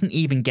and doesn't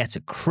even get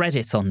a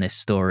credit on this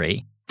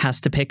story,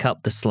 has to pick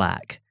up the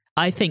slack.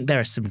 I think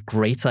there are some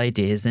great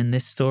ideas in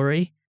this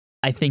story.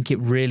 I think it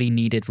really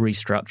needed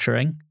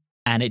restructuring,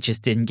 and it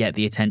just didn't get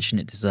the attention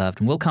it deserved.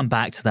 And we'll come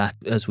back to that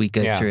as we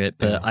go through it,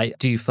 but I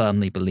do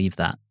firmly believe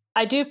that.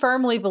 I do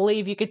firmly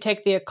believe you could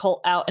take the occult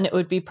out and it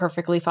would be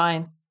perfectly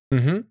fine.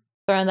 Mm-hmm.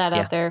 Throwing that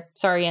out there.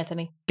 Sorry,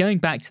 Anthony. Going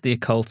back to the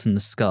occult and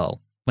the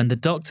skull, when the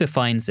doctor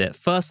finds it,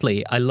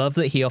 firstly, I love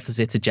that he offers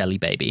it to Jelly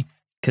Baby,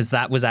 because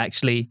that was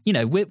actually,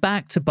 we're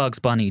back to Bugs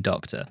Bunny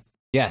Doctor.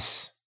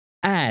 Yes.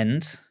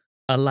 And,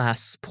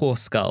 alas, poor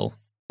skull.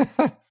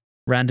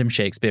 Random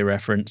Shakespeare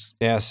reference.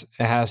 Yes,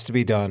 it has to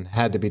be done.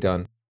 Had to be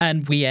done.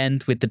 And we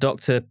end with the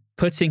doctor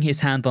putting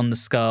his hand on the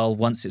skull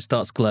once it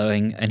starts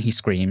glowing, and he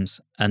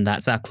screams. And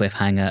that's our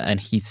cliffhanger,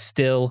 and he's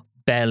still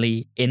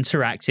barely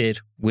interacted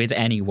with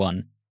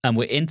anyone. And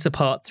we're into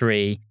part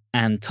 3,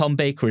 and Tom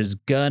Baker is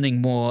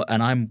gurning more,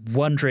 and I'm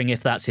wondering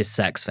if that's his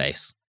sex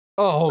face.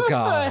 Oh, I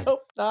God.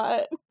 hope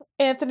not.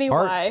 Anthony,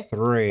 Part why?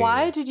 3.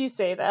 Why did you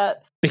say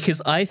that?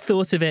 Because I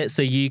thought of it,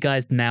 so you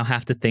guys now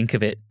have to think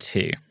of it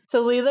too.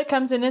 So Leela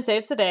comes in and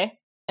saves the day,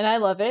 and I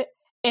love it.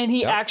 And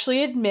he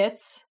actually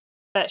admits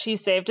that she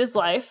saved his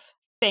life.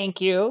 Thank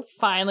you.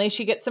 Finally,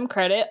 she gets some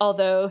credit,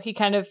 although he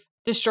kind of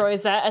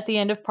destroys that at the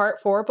end of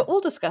part 4, but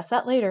we'll discuss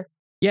that later.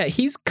 Yeah,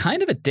 he's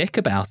kind of a dick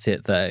about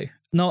it, though.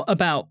 Not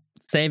about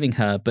saving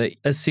her, but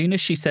as soon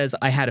as she says,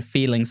 I had a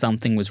feeling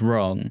something was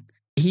wrong,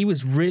 he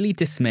was really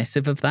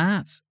dismissive of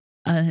that.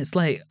 And it's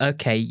like,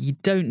 okay, you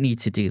don't need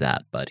to do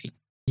that, buddy.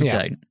 You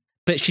don't.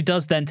 But she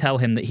does then tell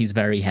him that he's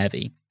very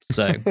heavy.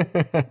 So,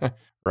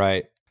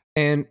 right.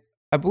 And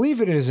I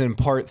believe it is in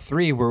part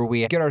 3 where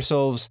we get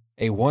ourselves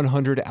a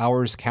 100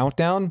 hours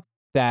countdown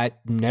that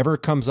never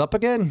comes up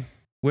again.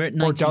 We're at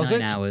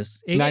 99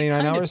 hours. It 99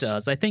 kind hours? of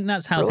does. I think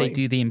that's how they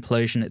do the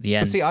implosion at the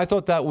end. But see, I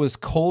thought that was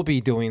Colby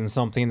doing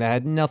something that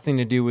had nothing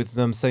to do with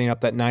them setting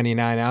up that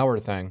 99-hour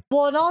thing.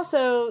 Well, and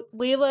also,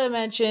 Leela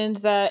mentioned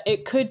that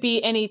it could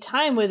be any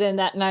time within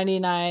that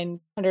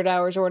 9,900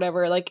 hours or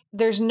whatever. Like,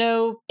 there's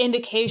no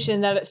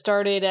indication that it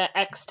started at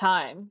X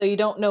time. So you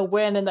don't know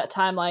when in that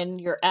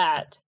timeline you're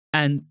at.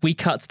 And we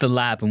cut to the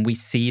lab and we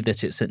see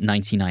that it's at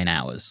 99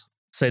 hours.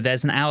 So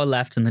there's an hour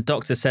left and the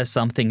doctor says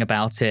something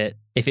about it.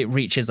 If it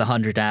reaches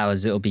 100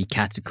 hours, it'll be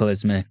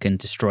cataclysmic and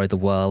destroy the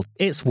world.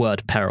 It's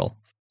word peril.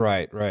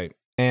 Right.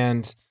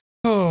 And,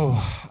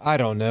 I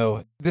don't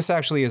know. This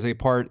actually is a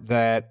part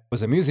that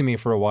was amusing me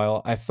for a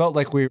while. I felt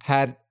like we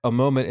had a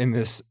moment in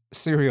this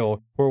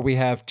serial where we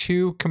have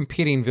two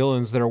competing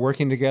villains that are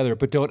working together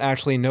but don't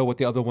actually know what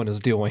the other one is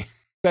doing.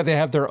 That they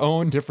have their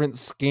own different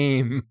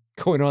scheme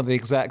going on at the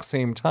exact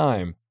same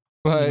time.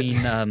 But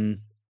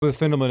with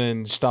Fendahl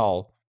and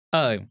Stahl.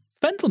 Oh,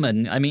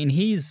 Fendahl, I mean,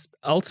 he's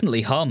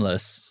ultimately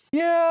harmless.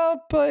 Yeah,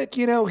 but,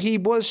 he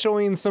was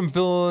showing some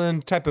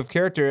villain type of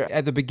character.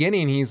 At the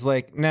beginning, he's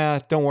like, nah,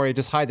 don't worry,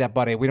 just hide that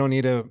body. We don't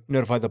need to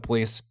notify the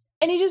police.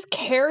 And he just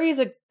carries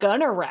a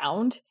gun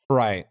around.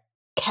 Right.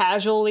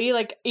 Casually,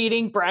 like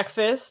eating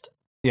breakfast.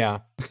 Yeah.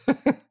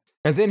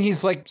 And then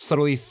he's like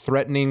subtly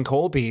threatening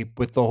Colby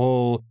with the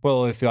whole,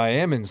 well, if I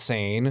am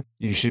insane,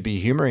 you should be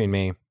humoring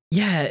me.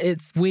 Yeah,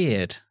 it's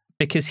weird.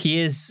 Because he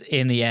is,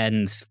 in the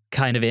end,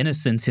 kind of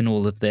innocent in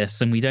all of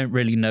this, and we don't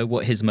really know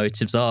what his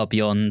motives are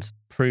beyond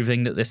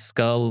proving that this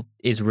skull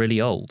is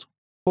really old.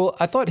 Well,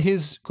 I thought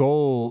his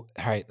goal,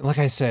 all right, like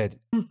I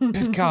said,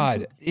 good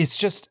God, it's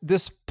just,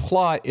 this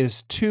plot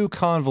is too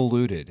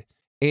convoluted.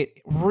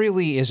 It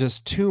really is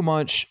just too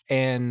much,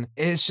 and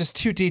it's just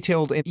too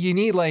detailed. And you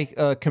need like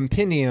a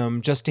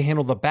compendium just to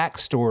handle the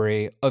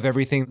backstory of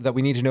everything that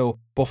we need to know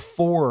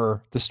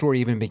before the story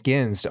even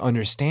begins to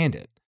understand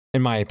it,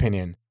 in my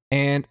opinion.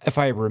 And if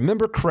I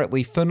remember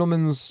correctly,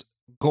 Fendelman's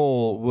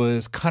goal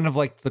was kind of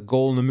like the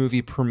goal in the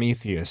movie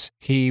Prometheus.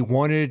 He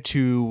wanted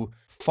to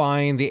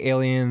find the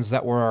aliens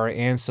that were our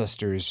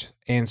ancestors.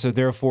 And so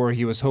therefore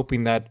he was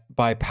hoping that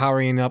by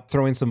powering up,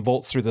 throwing some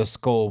bolts through the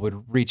skull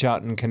would reach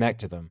out and connect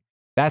to them.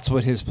 That's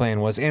what his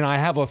plan was. And I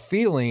have a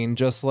feeling,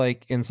 just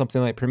like in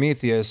something like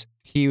Prometheus,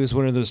 he was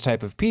one of those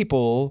type of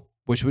people,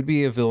 which would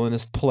be a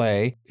villainous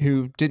play,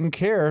 who didn't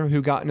care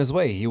who got in his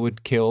way. He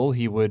would kill,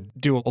 he would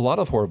do a lot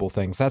of horrible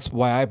things. That's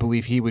why I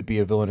believe he would be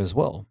a villain as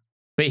well.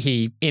 But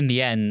in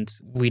the end,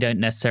 we don't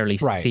necessarily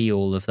see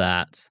all of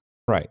that.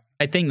 Right.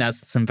 I think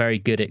that's some very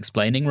good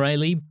explaining,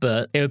 Riley,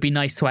 but it would be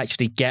nice to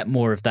actually get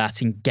more of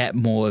that and get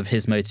more of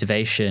his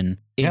motivation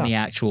in the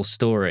actual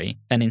story.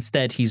 And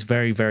instead, he's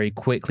very, very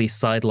quickly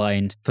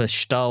sidelined for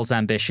Stahl's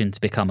ambition to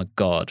become a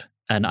god.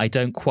 And I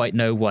don't quite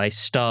know why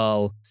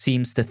Stahl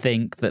seems to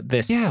think that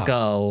this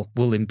skull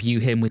will imbue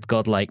him with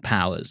godlike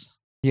powers.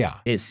 Yeah.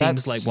 It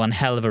seems like one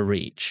hell of a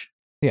reach.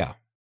 Yeah.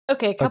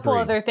 Okay, a couple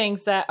other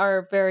things that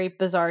are very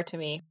bizarre to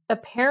me.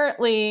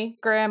 Apparently,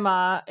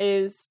 Grandma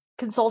is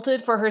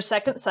consulted for her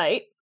second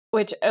sight,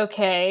 which,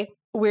 okay,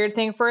 weird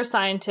thing for a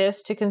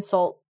scientist to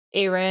consult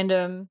a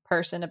random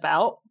person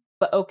about,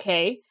 but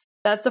okay.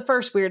 That's the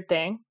first weird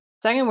thing.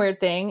 Second weird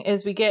thing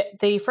is we get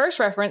the first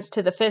reference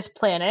to the fifth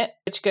planet,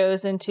 which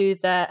goes into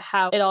that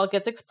how it all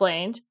gets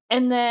explained.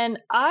 And then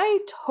I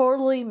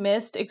totally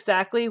missed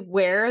exactly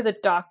where the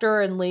doctor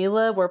and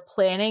Leela were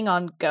planning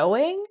on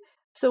going.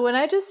 So when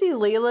I just see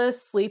Leela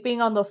sleeping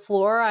on the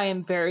floor, I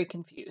am very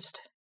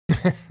confused.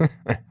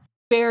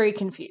 Very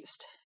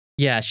confused.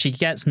 Yeah, she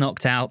gets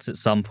knocked out at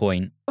some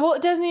point. Well,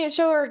 it doesn't even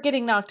show her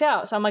getting knocked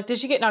out. So I'm like, did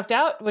she get knocked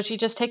out? Was she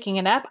just taking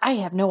a nap? I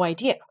have no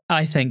idea.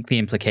 I think the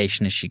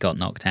implication is she got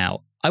knocked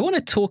out. I want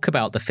to talk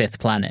about the fifth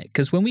planet,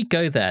 because when we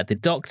go there, the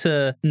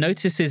Doctor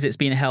notices it's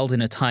been held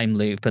in a time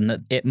loop and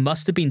that it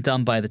must have been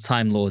done by the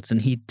Time Lords,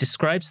 and he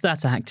describes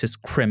that act as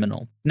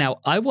criminal. Now,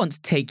 I want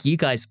to take you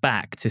guys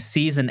back to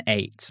season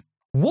 8.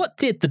 What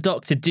did the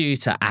Doctor do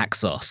to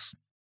Axos?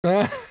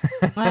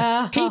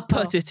 He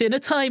put it in a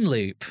time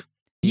loop.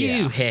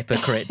 You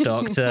hypocrite,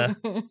 Doctor.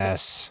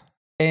 Yes.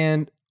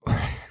 And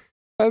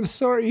I'm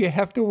sorry you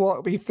have to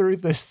walk me through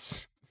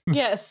this.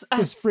 Yes.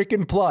 This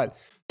freaking plot.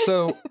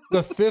 So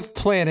the fifth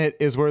planet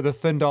is where the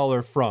Fendahl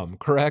are from,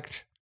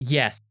 correct?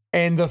 Yes.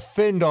 And the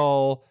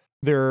Fendahl,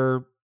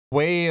 their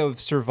way of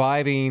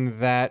surviving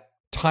that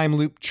time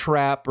loop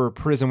trap or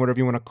prison, whatever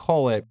you want to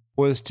call it,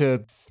 was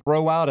to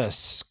throw out a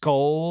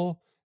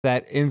skull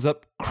that ends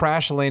up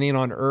crash landing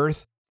on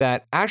Earth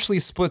that actually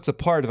splits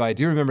apart, if I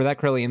do remember that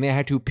correctly, and they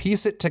had to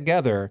piece it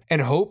together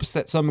in hopes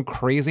that some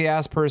crazy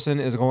ass person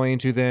is going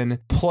to then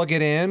plug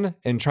it in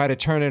and try to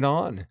turn it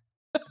on.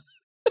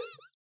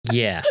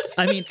 Yes.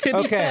 I mean,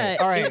 to be fair,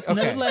 it's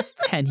no less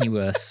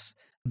tenuous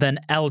than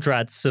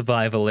Eldrad's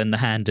survival in the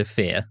Hand of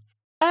Fear.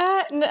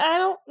 I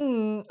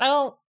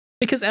don't.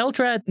 Because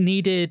Eldrad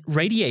needed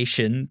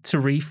radiation to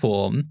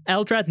reform.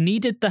 Eldrad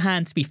needed the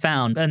hand to be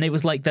found, and it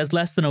was like there's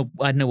less than I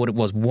don't know what it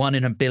was, 1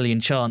 in a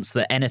billion chance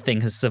that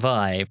anything has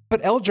survived.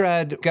 But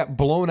Eldrad got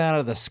blown out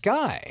of the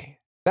sky.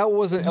 That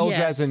wasn't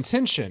Eldrad's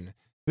intention.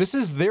 This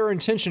is their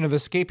intention of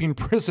escaping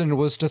prison,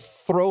 was to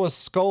throw a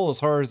skull as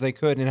hard as they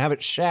could and have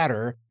it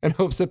shatter in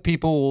hopes that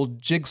people will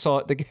jigsaw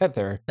it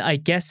together. I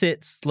guess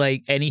it's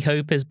like any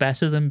hope is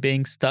better than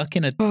being stuck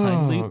in a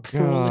time loop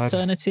for all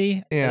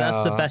eternity. Yeah.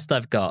 That's the best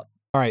I've got.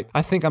 All right,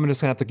 I think I'm just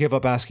going to have to give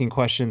up asking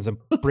questions and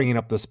bringing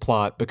up this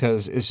plot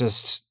because it's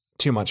just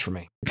too much for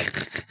me.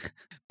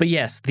 But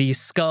yes, the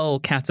skull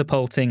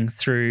catapulting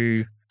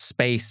through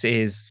space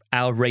is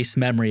our race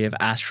memory of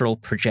astral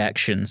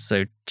projection.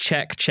 So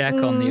check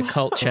on the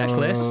occult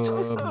checklist.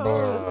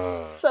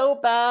 So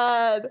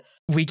bad.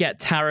 We get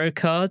tarot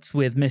cards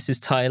with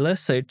Mrs. Tyler,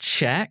 so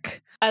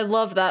check. I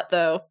love that,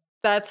 though.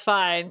 That's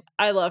fine.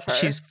 I love her.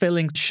 She's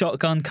filling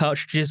shotgun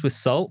cartridges with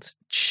salt.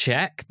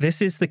 Check. This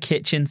is the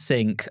kitchen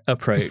sink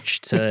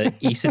approach to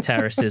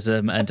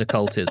esotericism and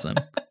occultism.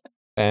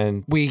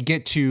 And we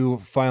get to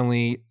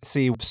finally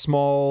see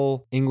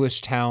small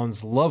English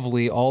towns'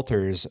 lovely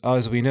altars.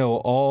 As we know,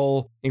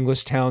 all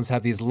English towns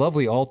have these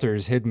lovely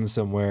altars hidden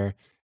somewhere.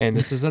 And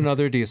this is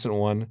another decent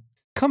one.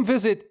 Come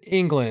visit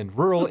England,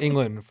 rural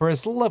England, for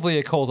its lovely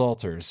occult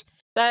altars.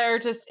 That are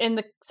just in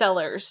the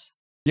cellars.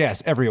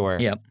 Yes, everywhere.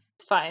 Yep.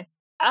 It's fine.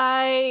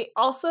 I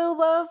also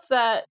love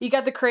that you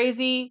got the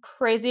crazy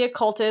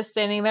occultist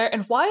standing there.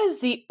 And why is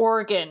the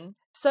organ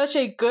such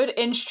a good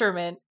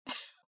instrument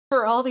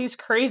for all these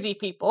crazy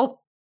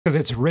people? Because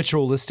it's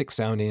ritualistic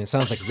sounding. It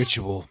sounds like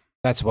ritual.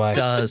 That's why.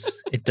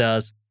 It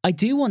does. I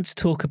do want to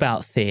talk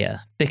about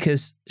Thea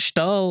because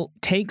Stahl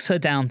takes her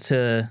down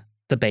to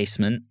the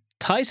basement,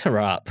 ties her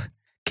up,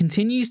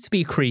 continues to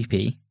be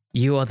creepy.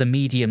 You are the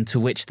medium to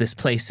which this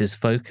place is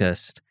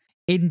focused.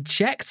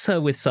 Injects her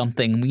with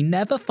something. We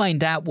never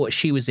find out what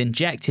she was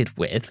injected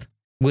with.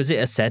 Was it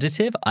a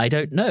sedative? I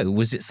don't know.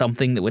 Was it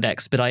something that would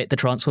expedite the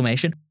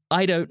transformation?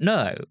 I don't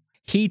know.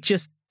 He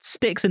just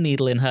sticks a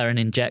needle in her and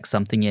injects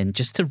something in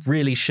just to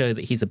really show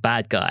that he's a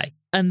bad guy.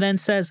 And then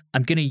says,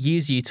 I'm going to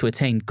use you to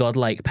attain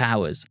godlike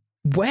powers.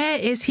 Where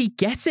is he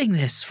getting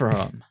this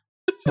from?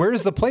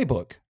 Where's the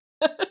playbook?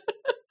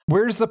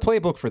 Where's the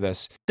playbook for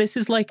this? This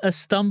is like a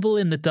stumble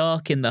in the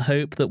dark in the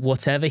hope that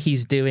whatever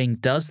he's doing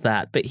does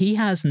that, but he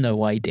has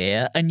no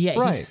idea, and yet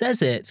he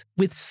says it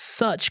with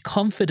such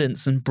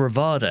confidence and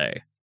bravado.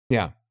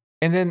 Yeah.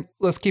 And then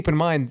let's keep in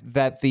mind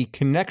that the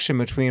connection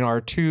between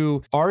our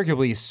two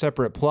arguably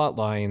separate plot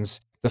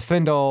lines, the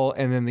Fendahl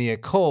and then the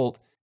occult,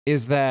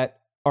 is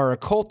that our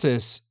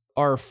occultists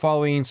are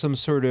following some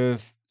sort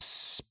of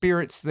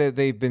spirits that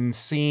they've been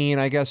seeing,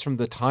 I guess, from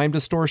the time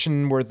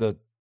distortion where the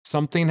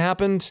something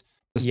happened.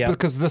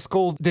 Because the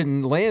skull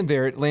didn't land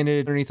there. It landed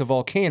underneath a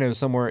volcano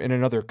somewhere in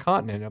another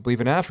continent, I believe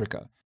in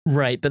Africa.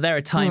 Right, but there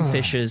are time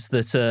fissures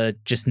that are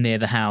just near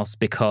the house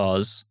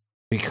because.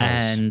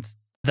 And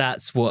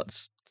that's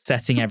what's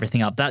setting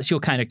everything up. That's your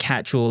kind of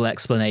catch-all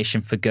explanation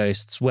for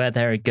ghosts. Where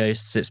there are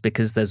ghosts, it's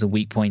because there's a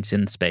weak point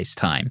in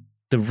space-time.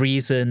 The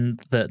reason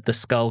that the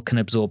skull can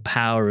absorb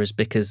power is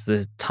because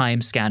the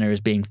time scanner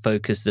is being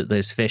focused at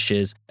those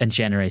fissures and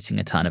generating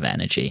a ton of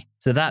energy.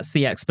 So that's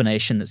the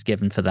explanation that's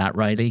given for that,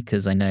 Riley,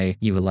 because I know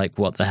you were like,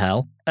 what the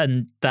hell?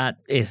 And that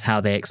is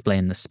how they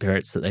explain the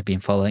spirits that they've been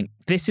following.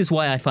 This is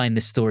why I find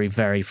this story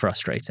very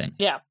frustrating.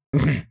 Yeah.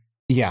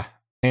 Yeah.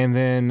 And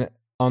then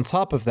on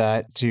top of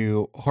that,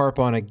 to harp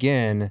on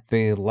again,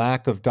 the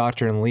lack of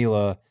Dr. and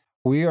Leela,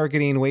 we are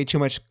getting way too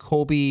much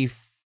Colby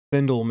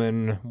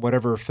Fendelman,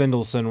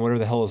 Fendelson, whatever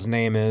the hell his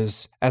name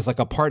is, as like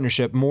a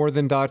partnership more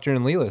than Dr.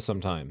 and Leela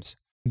sometimes.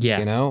 Yes.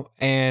 You know?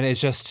 And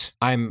it's just,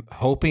 I'm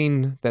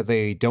hoping that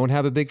they don't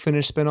have a Big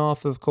Finish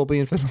spinoff of Colby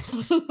and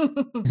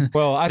Fendelson.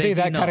 Well, I think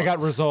that kind of got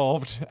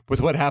resolved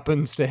with what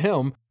happens to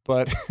him,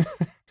 but...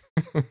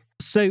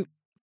 So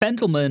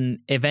Fendelman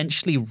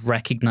eventually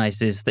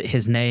recognizes that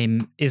his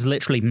name is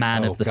literally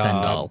Man of the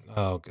Fendahl.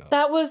 Oh, God.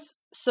 That was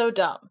so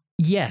dumb.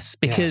 Yes,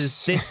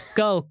 because this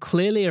skull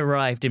clearly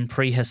arrived in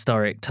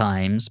prehistoric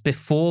times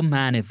before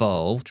man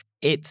evolved.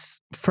 Its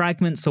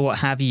fragments or what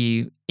have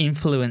you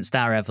influenced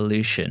our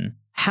evolution.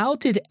 How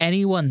did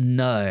anyone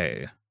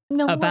know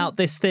about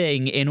this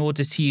thing in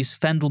order to use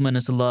Fendelman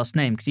as a last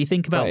name? Because you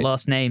think about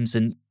last names,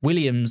 and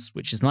Williams,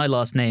 which is my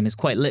last name, is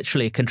quite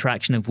literally a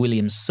contraction of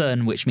William's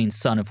son, which means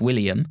son of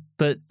William.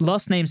 But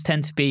last names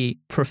tend to be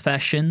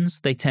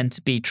professions, they tend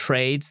to be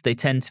trades, they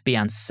tend to be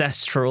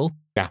ancestral.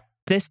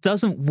 This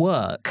doesn't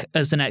work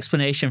as an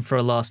explanation for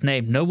a last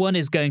name. No one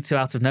is going to,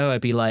 out of nowhere,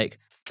 be like,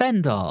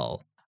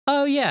 Fendahl.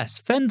 Oh, yes,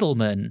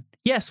 Fendelman.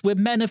 Yes, we're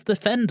men of the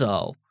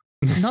Fendahl.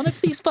 None of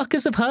these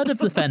fuckers have heard of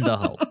the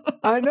Fendahl.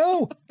 I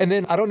know. And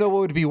then I don't know what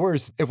would be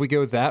worse if we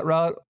go that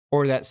route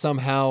or that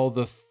somehow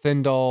the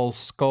Fendahl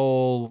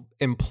skull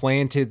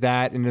implanted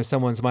that into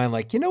someone's mind.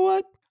 Like, you know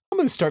what? I'm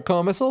going to start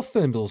calling myself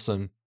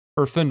Fendelson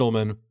or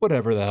Fendelman,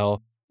 whatever the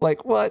hell.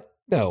 Like, what?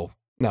 No,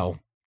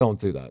 don't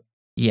do that.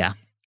 Yeah.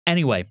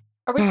 Anyway.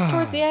 Are we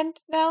towards the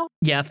end now?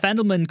 Yeah,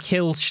 Fendelman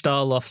kills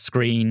Stahl off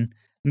screen.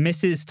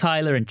 Mrs.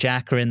 Tyler and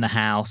Jack are in the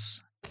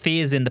house.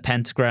 Thea's in the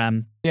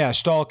pentagram. Yeah,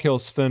 Stahl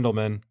kills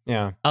Fendelman.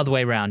 Yeah. Other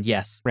way around,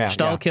 yes. Yeah,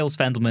 Stahl kills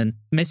Fendelman.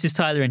 Mrs.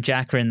 Tyler and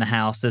Jack are in the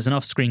house. There's an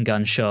off-screen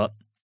gunshot.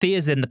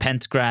 Thea's in the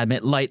pentagram.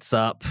 It lights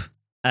up.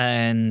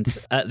 And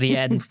at the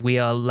end, we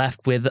are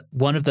left with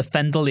one of the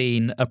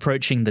Fendaline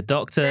approaching the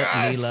doctor,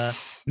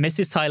 Yes! Leela,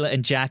 Mrs. Tyler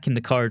and Jack in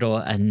the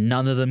corridor, and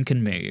none of them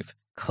can move.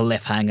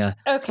 Cliffhanger.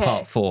 Okay.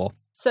 Part 4.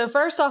 So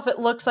first off, it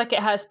looks like it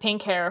has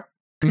pink hair.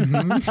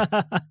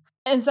 Mm-hmm.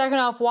 And second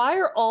off, why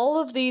are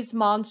all of these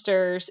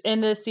monsters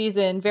in this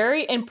season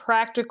very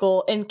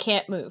impractical and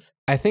can't move?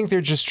 I think they're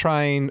just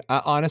trying,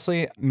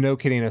 honestly, no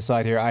kidding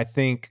aside here, I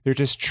think they're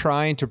just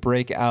trying to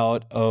break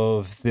out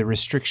of the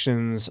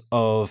restrictions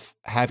of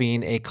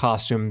having a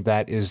costume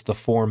that is the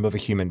form of a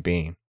human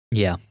being.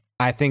 Yeah.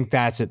 I think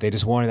that's it. They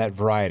just wanted that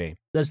variety.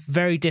 That's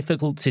very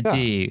difficult to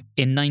do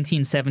in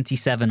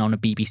 1977 on a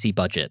BBC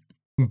budget.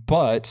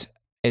 But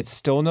it's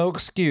still no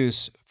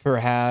excuse for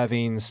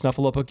having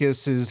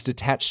Snuffleupagus's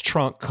detached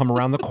trunk come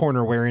around the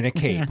corner wearing a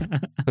cape.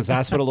 Because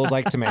that's what it looked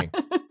like to me.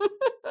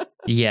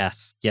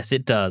 Yes,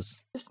 it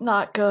does. It's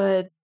not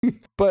good.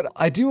 But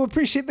I do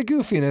appreciate the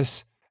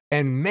goofiness.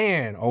 And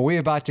man, are we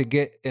about to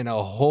get in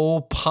a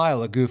whole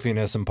pile of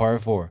goofiness in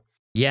part 4.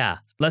 Yeah,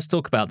 let's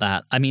talk about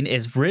that. I mean,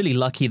 it's really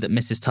lucky that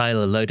Mrs.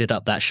 Tyler loaded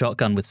up that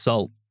shotgun with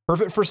salt.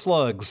 Perfect for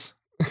slugs.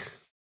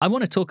 I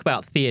want to talk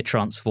about Thea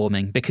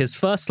transforming because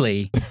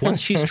firstly,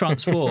 once she's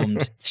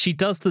transformed, she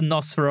does the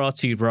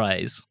Nosferatu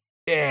rise.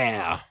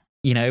 Yeah.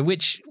 You know,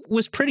 which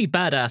was pretty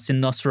badass in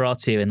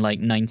Nosferatu in like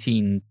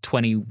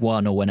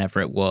 1921 or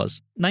whenever it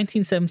was.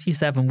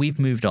 1977, we've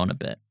moved on a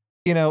bit.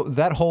 You know,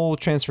 that whole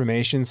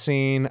transformation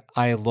scene,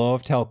 I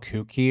loved how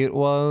kooky it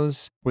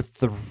was with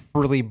the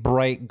really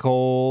bright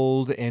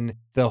gold and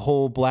the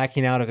whole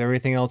blacking out of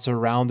everything else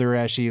around her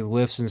as she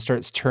lifts and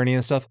starts turning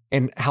and stuff,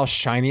 and how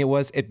shiny it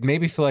was. It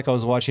made me feel like I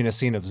was watching a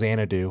scene of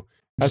Xanadu.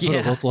 That's what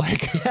it looked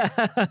like.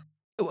 Yeah.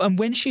 And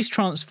when she's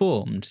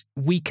transformed,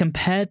 we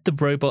compared the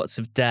robots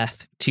of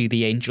death to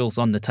the angels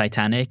on the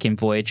Titanic in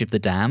Voyage of the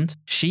Damned.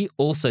 She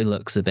also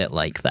looks a bit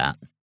like that.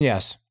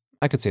 Yes,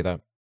 I could see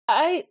that.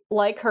 I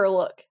like her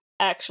look,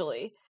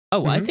 actually.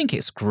 Oh, I think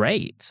it's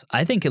great.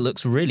 I think it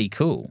looks really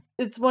cool.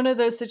 It's one of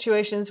those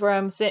situations where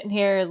I'm sitting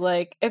here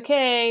like,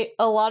 okay,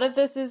 a lot of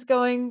this is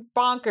going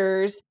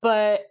bonkers,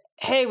 but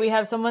hey, we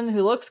have someone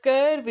who looks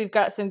good. We've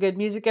got some good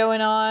music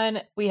going on.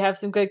 We have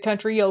some good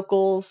country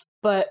yokels,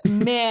 but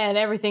man,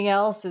 everything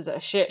else is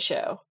a shit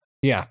show.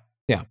 Yeah.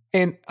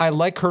 And I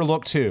like her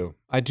look too.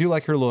 I do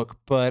like her look,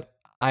 but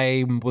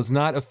I was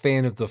not a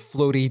fan of the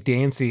floaty,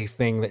 dancy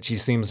thing that she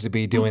seems to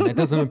be doing. It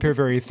doesn't appear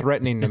very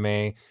threatening to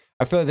me.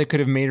 I feel like they could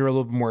have made her a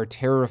little bit more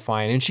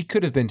terrifying, and she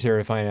could have been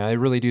terrifying. I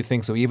really do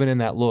think so. Even in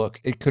that look,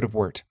 it could have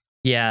worked.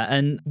 Yeah,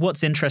 and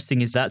what's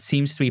interesting is that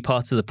seems to be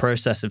part of the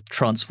process of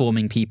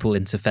transforming people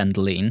into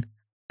Fendaline.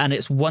 And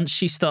it's once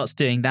she starts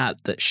doing that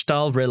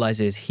Stahl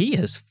realizes he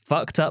has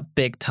fucked up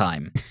big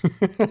time.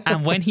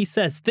 And when he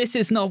says, this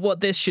is not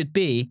what this should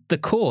be, the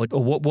cord,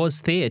 or what was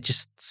Thea,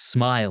 just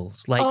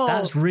smiles. Like,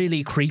 that's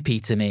really creepy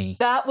to me.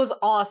 That was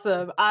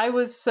awesome. I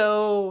was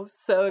so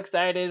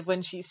excited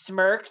when she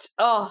smirked.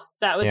 Oh,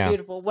 that was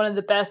beautiful. One of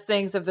the best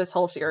things of this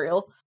whole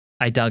serial.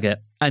 I dug it.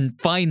 And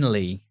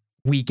finally,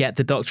 we get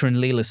the Doctor and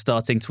Leela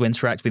starting to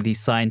interact with these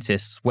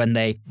scientists when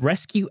they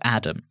rescue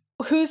Adam,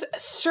 whose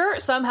shirt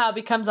somehow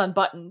becomes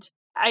unbuttoned.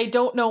 I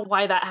don't know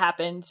why that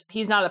happened.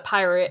 He's not a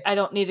pirate. I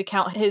don't need to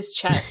count his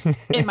chest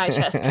in my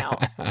chest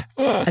count.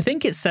 I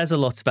think it says a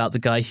lot about the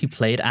guy who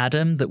played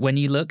Adam that when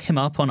you look him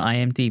up on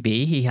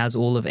IMDb, he has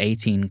all of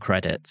 18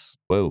 credits.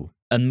 Whoa.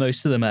 And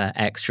most of them are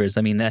extras.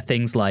 I mean, they're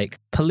things like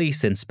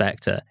police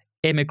inspector,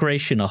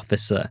 immigration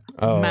officer,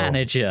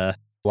 manager,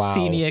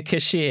 senior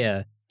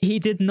cashier. He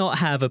did not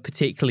have a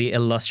particularly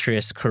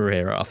illustrious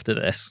career after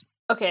this.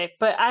 Okay,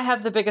 but I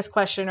have the biggest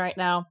question right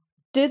now.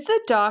 Did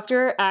the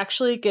doctor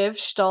actually give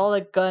Stahl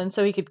a gun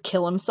so he could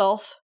kill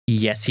himself?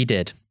 Yes, he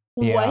did.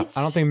 Yeah, What?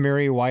 I don't think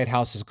Mary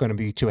Whitehouse is going to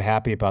be too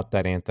happy about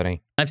that,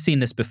 Anthony. I've seen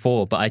this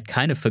before, but I'd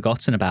kind of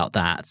forgotten about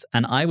that,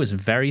 and I was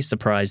very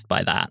surprised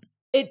by that.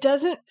 It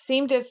doesn't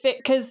seem to fit,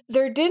 because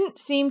there didn't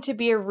seem to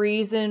be a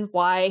reason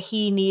why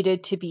he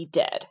needed to be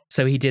dead.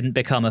 So he didn't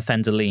become a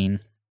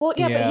Fendaline. Well,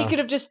 yeah, but he could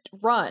have just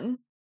run,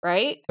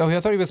 right? Oh, I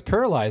thought he was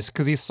paralyzed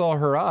because he saw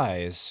her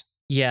eyes.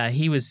 Yeah,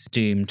 he was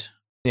doomed.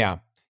 Yeah.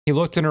 He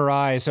looked in her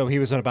eyes, so he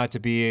was about to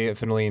be a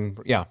Fendaline.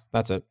 Yeah,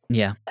 that's it.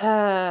 Yeah.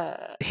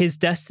 His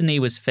destiny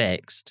was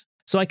fixed.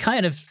 So I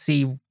kind of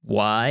see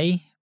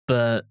why,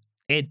 but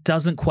it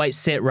doesn't quite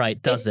sit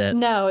right, does it?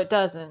 No, it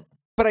doesn't.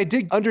 But I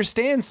did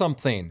understand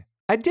something.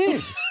 I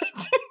did.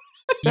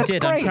 You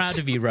did. Great. I'm proud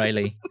of you,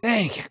 Riley.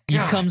 Thank you.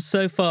 You've come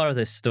so far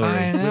this story.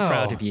 I know. We're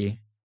proud of you.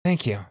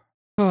 Thank you.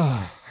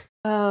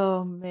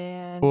 Oh,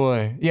 man.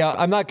 Boy. Yeah,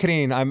 I'm not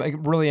kidding. I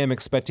really am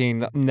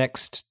expecting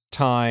next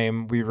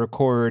time we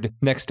record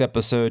next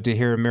episode to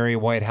hear Mary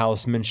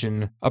Whitehouse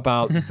mention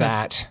about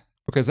that,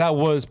 because that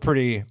was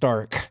pretty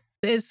dark.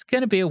 It's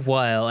going to be a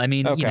while. I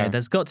mean,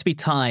 there's got to be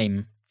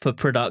time for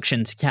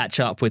production to catch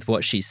up with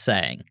what she's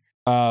saying.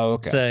 Oh,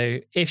 okay. So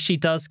if she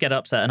does get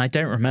upset, and I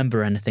don't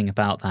remember anything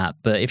about that,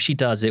 but if she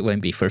does, it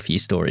won't be for a few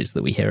stories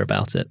that we hear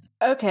about it.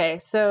 Okay,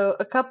 so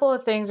a couple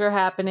of things are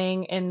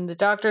happening, and the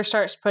doctor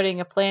starts putting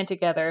a plan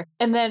together.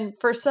 And then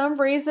for some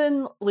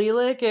reason,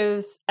 Leela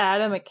gives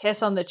Adam a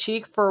kiss on the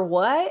cheek for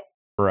what?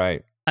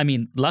 Right. I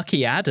mean,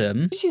 lucky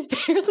Adam. She's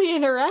barely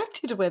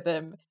interacted with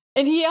him,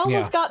 and he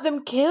almost got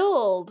them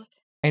killed.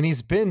 And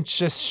he's been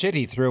just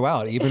shitty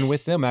throughout, even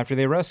with them after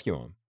they rescue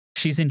him.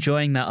 She's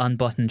enjoying that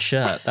unbuttoned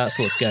shirt. That's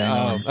what's going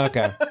on.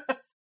 Okay.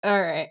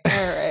 All right.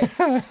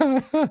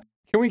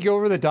 Can we go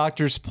over the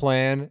doctor's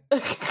plan?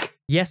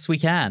 Yes, we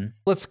can.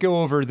 Let's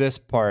go over this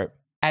part.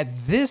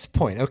 At this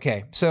point,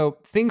 okay, so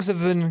things have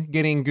been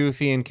getting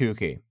goofy and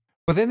kooky,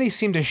 but then they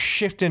seem to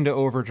shift into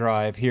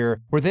overdrive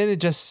here, where then it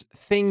just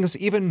things,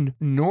 even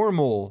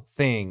normal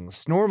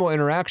things, normal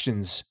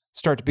interactions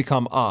start to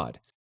become odd.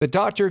 The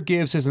doctor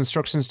gives his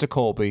instructions to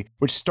Colby,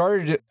 which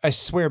started, I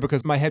swear,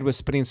 because my head was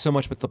spinning so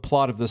much with the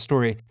plot of the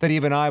story that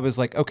even I was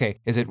like, okay,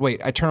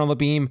 I turn on the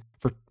beam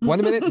for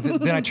 1 minute,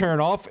 then I turn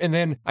it off, and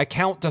then I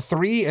count to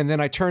 3, and then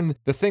I turn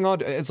the thing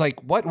on. It's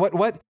like, what?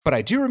 But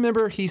I do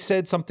remember he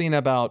said something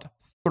about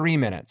 3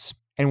 minutes.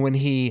 And when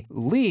he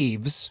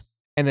leaves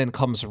and then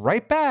comes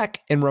right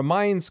back and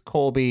reminds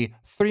Colby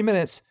 3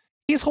 minutes,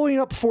 he's holding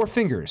up 4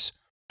 fingers.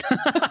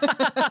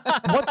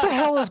 What the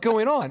hell is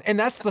going on? And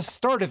that's the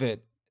start of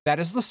it. That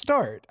is the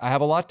start. I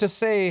have a lot to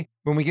say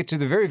when we get to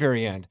the very,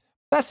 very end.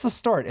 That's the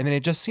start. And then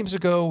it just seems to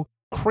go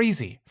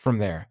crazy from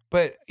there.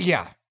 But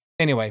yeah,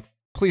 anyway,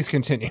 please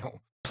continue.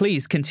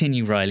 Please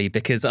continue, Riley,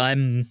 because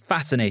I'm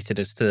fascinated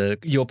as to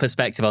your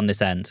perspective on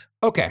this end.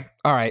 Okay.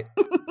 All right.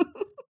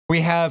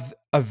 We have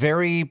a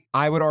very,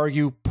 I would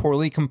argue,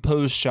 poorly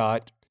composed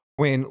shot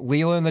when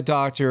Leela and the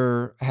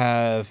doctor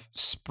have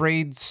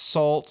sprayed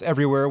salt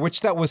everywhere,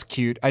 which that was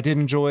cute. I did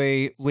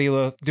enjoy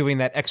Leela doing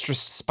that extra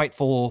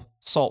spiteful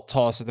salt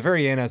toss at the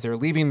very end as they're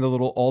leaving the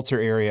little altar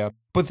area.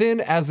 But then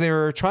as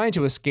they're trying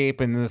to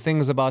escape and the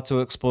thing's about to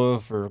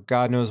explode for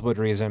God knows what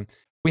reason,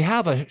 we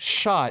have a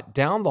shot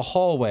down the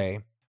hallway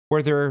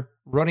where they're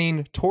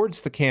running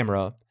towards the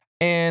camera.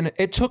 And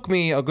it took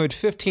me a good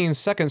 15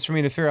 seconds for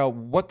me to figure out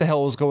what the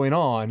hell was going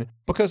on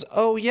because,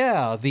 oh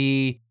yeah,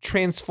 the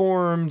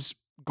transformed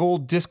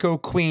gold disco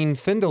queen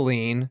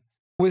Fendahl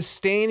was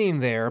standing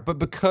there, but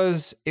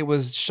because it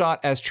was shot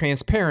as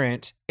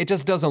transparent, it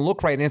just doesn't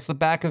look right, and it's the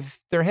back of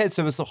their head,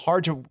 so it's so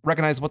hard to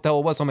recognize what the hell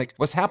it was. I'm like,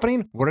 what's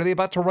happening? What are they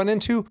about to run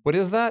into? What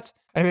is that?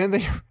 And then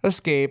they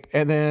escape,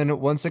 and then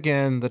once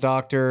again, the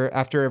doctor,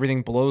 after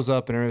everything blows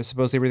up and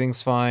supposedly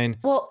everything's fine.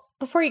 Well,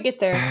 before you get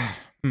there...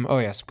 Oh,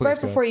 yes, please.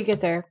 Right before you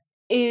get there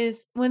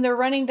is when they're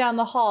running down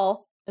the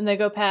hall and they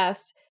go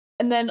past,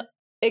 and then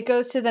it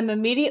goes to them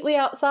immediately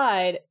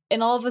outside,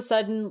 and all of a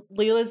sudden,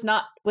 Leela's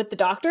not with the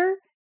doctor,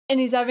 and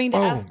he's having to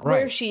ask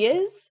where she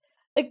is.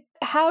 Like,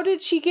 how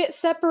did she get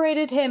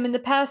separated him in the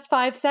past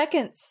 5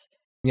 seconds?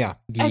 Yeah.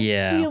 I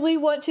really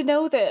want to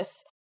know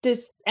this.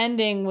 This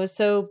ending was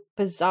so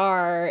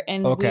bizarre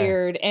and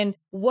weird, and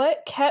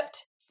what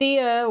kept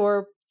Thea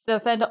or the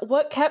Fendahl,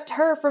 what kept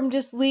her from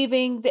just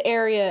leaving the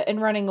area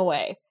and running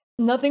away?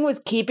 Nothing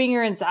was keeping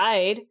her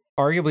inside.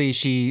 Arguably,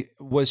 she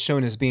was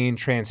shown as being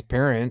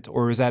transparent,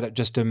 or is that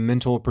just a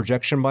mental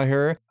projection by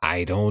her?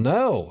 I don't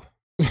know.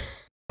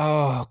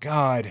 Oh,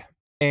 God.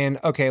 And,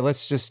 okay,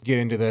 let's just get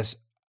into this.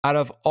 Out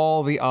of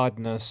all the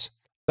oddness,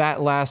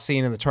 that last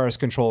scene in the TARDIS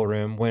control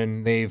room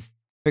when they've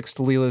fixed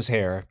Leela's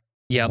hair,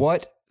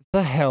 what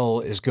the hell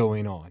is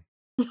going on?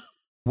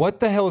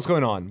 What the hell is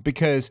going on?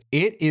 Because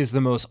it is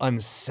the most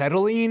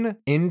unsettling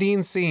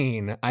ending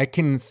scene I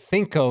can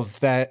think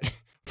of that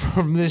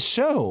from this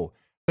show.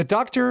 The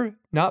doctor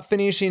not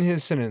finishing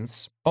his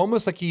sentence,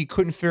 almost like he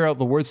couldn't figure out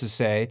the words to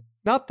say.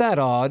 Not that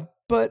odd,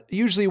 but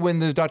usually when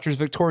the doctor's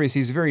victorious,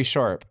 he's very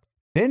sharp.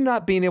 Then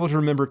not being able to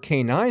remember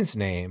K9's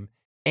name.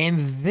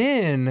 And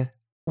then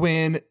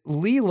when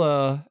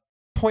Leela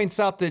points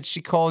out that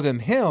she called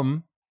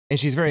him, and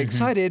she's very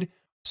excited,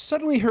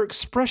 suddenly her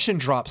expression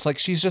drops like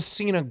she's just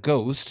seen a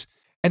ghost.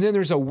 And then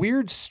there's a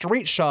weird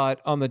straight shot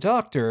on the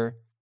doctor.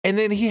 And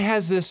then he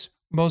has this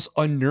most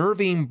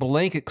unnerving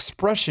blank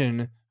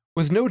expression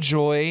with no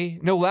joy,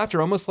 no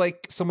laughter, almost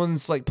like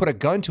someone's like put a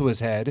gun to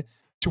his head,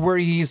 to where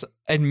he's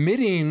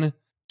admitting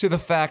to the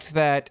fact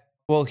that,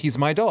 well, he's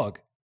my dog.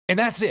 And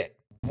that's it.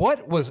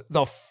 What was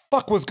the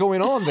fuck was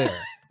going on there?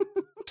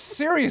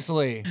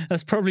 Seriously.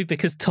 That's probably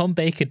because Tom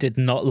Baker did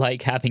not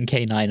like having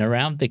K9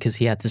 around because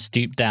he had to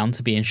stoop down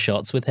to be in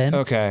shots with him.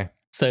 Okay.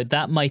 So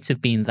that might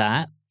have been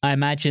that. I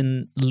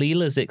imagine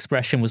Leela's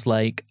expression was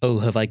like, oh,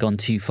 have I gone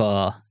too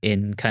far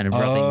in kind of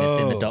rubbing this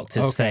in the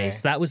doctor's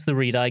face? That was the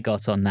read I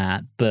got on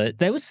that. But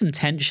there was some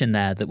tension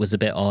there that was a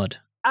bit odd.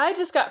 I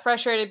just got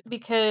frustrated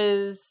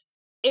because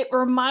it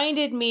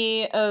reminded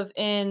me of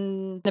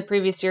in the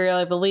previous serial,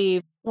 I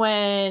believe,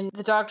 when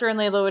the doctor and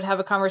Leela would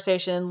have a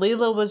conversation.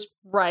 Leela was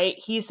right.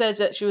 He said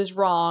that she was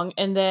wrong.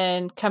 And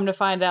then come to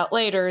find out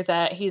later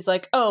that he's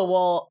like, oh,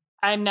 well,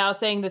 I'm now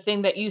saying the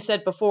thing that you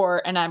said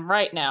before and I'm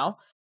right now.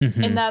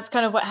 Mm-hmm. And that's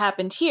kind of what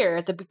happened here.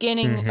 At the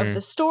beginning of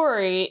the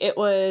story, it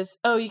was,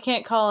 oh, you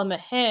can't call him a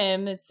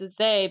him, it's a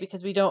they,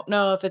 because we don't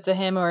know if it's a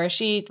him or a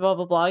she, blah,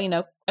 blah, blah. You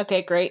know,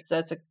 okay, great. So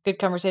that's a good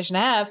conversation to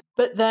have.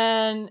 But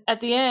then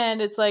at the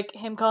end, it's like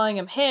him calling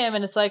him him.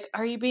 And it's like,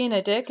 are you being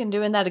a dick and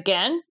doing that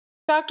again,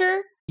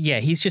 doctor?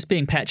 Yeah, he's just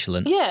being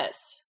petulant.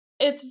 Yes.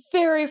 It's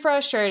very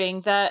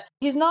frustrating that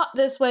he's not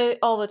this way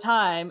all the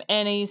time.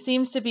 And he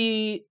seems to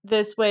be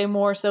this way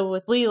more so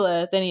with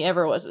Leela than he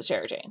ever was with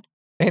Sarah Jane.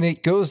 And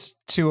it goes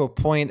to a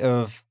point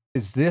of,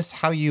 is this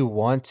how you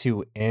want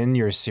to end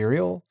your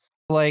serial?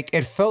 Like,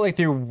 it felt like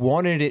they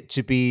wanted it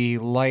to be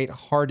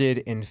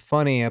lighthearted and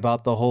funny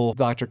about the whole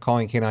doctor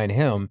calling canine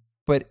him,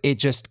 but it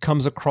just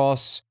comes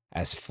across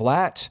as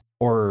flat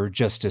or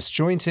just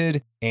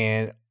disjointed.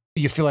 And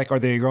you feel like, are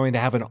they going to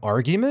have an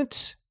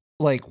argument?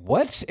 Like,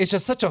 what? It's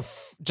just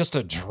just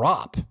a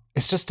drop.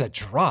 It's just a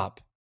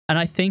drop. And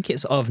I think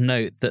it's of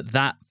note that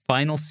that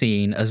final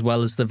scene, as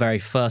well as the very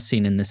first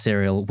scene in the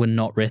serial, were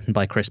not written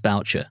by Chris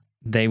Boucher.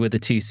 They were the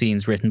two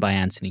scenes written by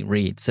Anthony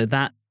Reed. So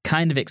that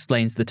kind of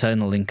explains the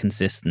tonal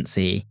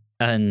inconsistency.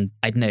 And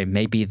I don't know,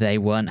 maybe they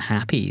weren't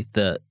happy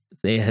that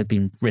it had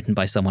been written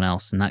by someone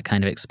else. And that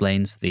kind of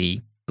explains the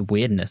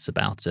weirdness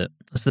about it.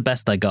 That's the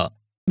best I got.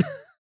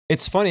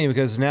 It's funny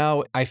because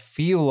now I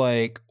feel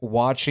like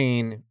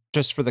watching,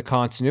 just for the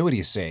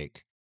continuity's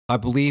sake, I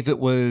believe it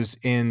was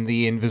in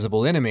The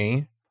Invisible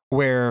Enemy,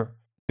 where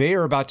they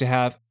are about to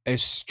have a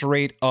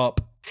straight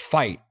up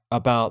fight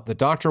about the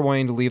doctor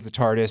wanting to leave the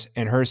TARDIS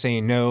and her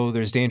saying, no,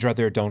 there's danger out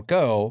there, don't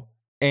go.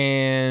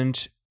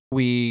 And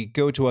we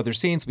go to other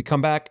scenes, we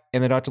come back,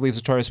 and the doctor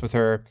leaves the TARDIS with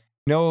her.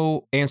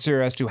 No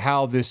answer as to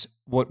how this,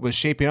 what was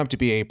shaping up to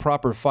be a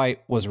proper fight,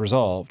 was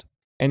resolved.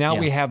 And now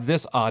we have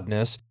this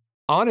oddness.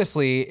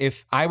 Honestly,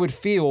 if I would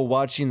feel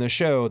watching the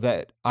show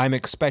that I'm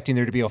expecting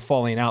there to be a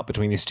falling out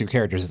between these two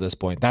characters at this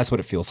point. That's what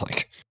it feels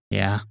like.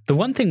 Yeah. The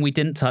one thing we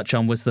didn't touch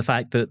on was the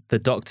fact that the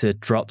Doctor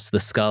drops the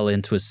skull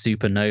into a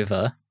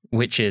supernova,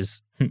 which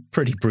is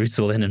pretty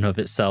brutal in and of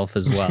itself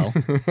as well.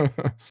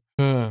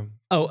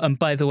 Oh, and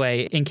by the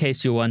way, in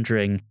case you're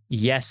wondering,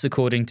 yes,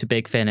 according to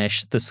Big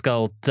Finish, the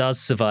skull does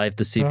survive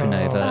the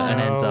supernova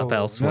and ends up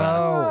elsewhere.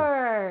 No.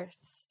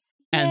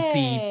 And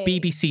the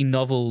BBC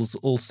novels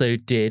also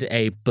did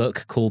a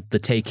book called The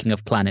Taking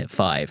of Planet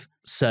 5.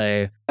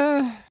 So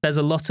there's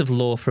a lot of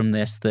lore from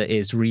this that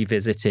is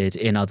revisited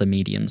in other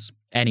mediums.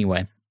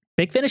 Anyway,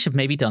 Big Finish have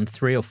maybe done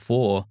 3 or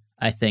 4,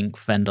 I think,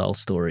 Fendahl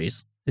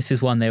stories. This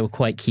is one they were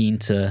quite keen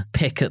to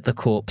pick at the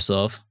corpse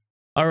of.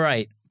 All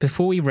right,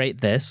 before we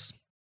rate this,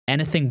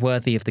 anything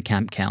worthy of the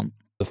camp count?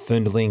 The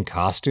Fendaline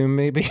costume,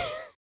 maybe?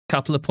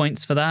 Couple of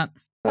points for that?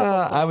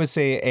 I would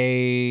say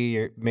A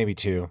or maybe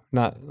 2.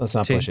 Let's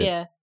not 2. push it.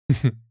 Yeah.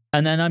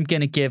 And then I'm going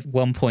to give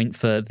 1 point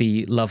for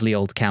the lovely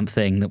old camp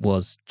thing that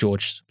was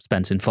George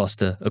Spenton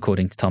Foster,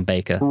 according to Tom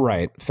Baker.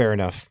 Right, fair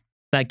enough.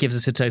 That gives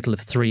us a total of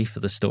 3 for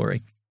the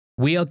story.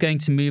 We are going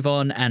to move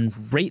on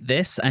and rate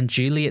this, and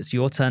Julie, it's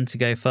your turn to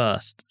go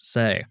first.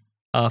 So,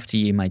 after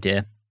you, my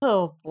dear.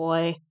 Oh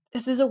boy.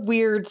 This is a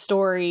weird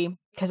story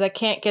because I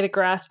can't get a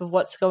grasp of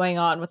what's going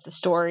on with the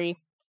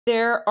story.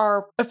 There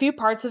are a few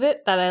parts of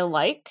it that I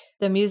like.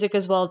 The music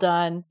is well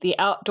done. The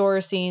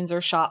outdoor scenes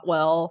are shot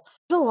well.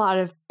 There's a lot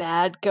of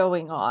bad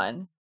going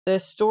on. The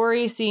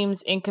story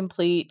seems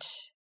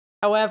incomplete.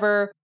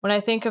 However, when I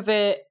think of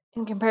it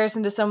in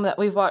comparison to some that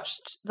we've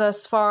watched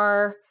thus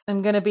far,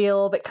 I'm going to be a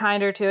little bit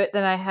kinder to it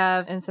than I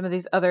have in some of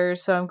these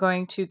others. So I'm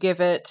going to give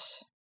it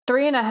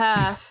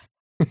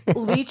 3.5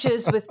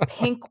 leeches with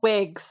pink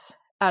wigs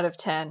out of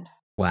 10.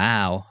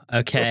 Wow.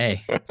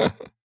 Okay.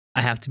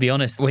 I have to be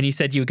honest, when you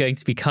said you were going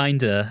to be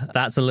kinder,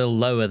 that's a little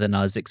lower than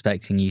I was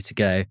expecting you to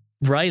go.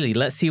 Riley,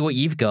 let's see what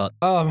you've got.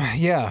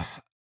 Yeah.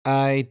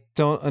 I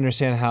don't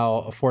understand how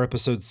a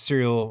 4-episode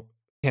serial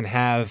can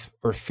have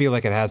or feel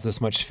like it has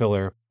this much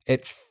filler.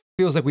 It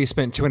feels like we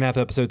spent 2.5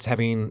 episodes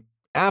having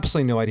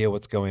absolutely no idea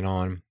what's going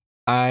on.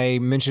 I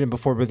mentioned it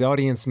before, but the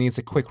audience needs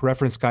a quick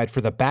reference guide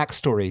for the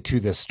backstory to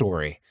this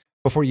story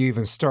before you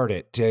even start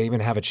it, to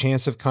even have a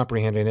chance of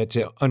comprehending it,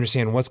 to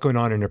understand what's going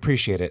on and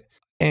appreciate it.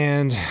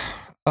 And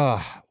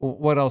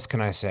what else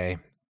can I say?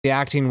 The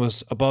acting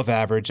was above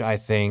average, I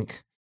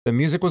think. The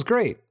music was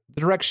great. The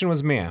direction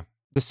was meh.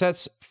 The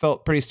sets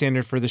felt pretty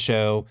standard for the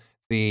show.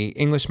 The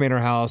English manor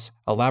house,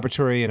 a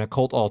laboratory, and a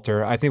cult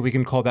altar. I think we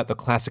can call that the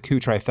classic Who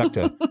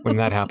trifecta when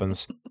that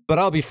happens. But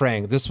I'll be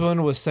frank, this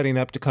one was setting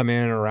up to come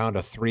in around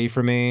a 3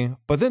 for me.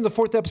 But then the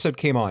 4th episode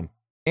came on,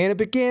 and it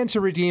began to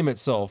redeem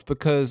itself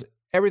because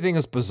everything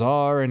is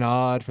bizarre and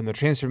odd, from the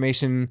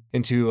transformation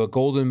into a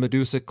golden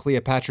Medusa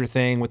Cleopatra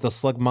thing with the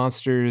slug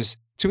monsters,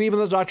 to even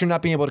the Doctor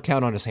not being able to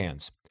count on his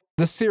hands.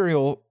 The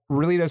serial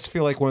really does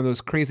feel like one of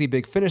those crazy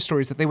Big Finish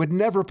stories that they would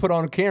never put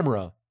on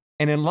camera.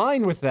 And in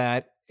line with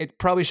that, it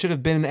probably should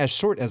have been as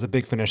short as a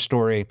Big Finish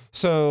story.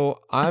 So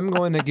I'm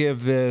going to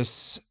give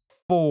this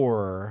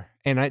 4,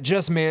 and I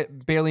just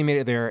barely made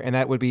it there, and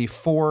that would be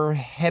 4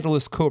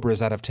 headless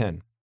cobras out of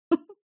 10.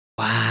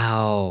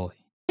 Wow.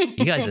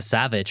 You guys are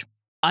savage.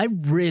 I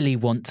really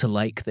want to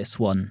like this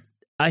one.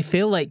 I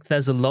feel like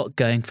there's a lot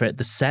going for it.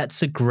 The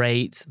sets are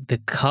great. The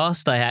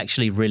cast I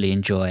actually really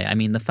enjoy. I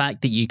mean, the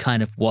fact that you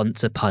kind of want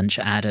to punch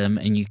Adam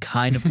and you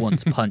kind of want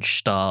to punch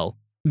Stahl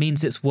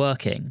means it's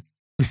working.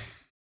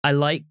 I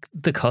like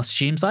the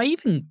costumes. I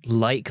even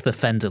like the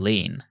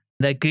Fendahl.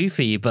 They're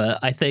goofy, but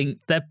I think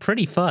they're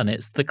pretty fun.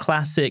 It's the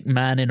classic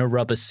man in a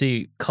rubber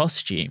suit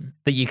costume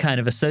that you kind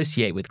of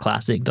associate with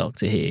classic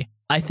Doctor Who.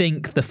 I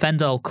think the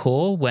Fendahl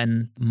core,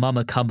 when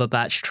Mama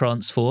Cumberbatch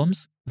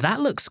transforms,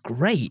 that looks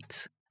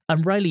great.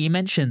 And Riley, you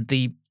mentioned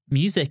the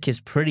music is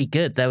pretty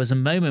good. There was a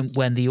moment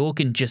when the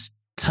organ just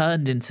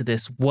turned into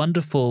this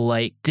wonderful,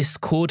 like,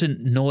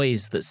 discordant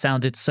noise that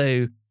sounded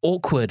so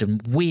awkward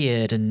and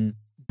weird and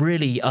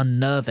really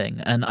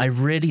unnerving. And I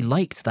really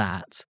liked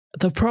that.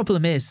 The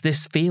problem is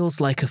this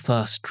feels like a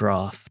first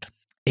draft.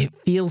 It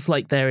feels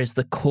like there is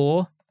the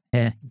core,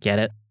 get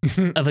it,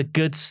 of a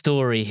good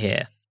story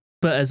here.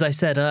 But as I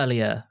said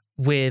earlier,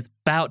 with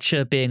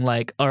Boucher being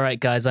like, all right,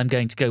 guys, I'm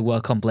going to go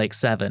work on Blake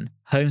 7.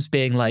 Holmes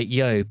being like,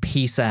 yo,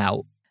 peace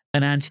out.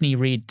 And Anthony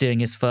Reid doing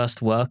his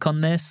first work on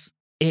this,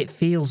 it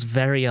feels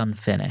very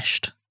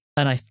unfinished.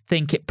 And I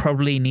think it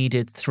probably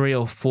needed 3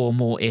 or 4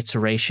 more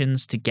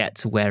iterations to get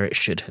to where it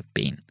should have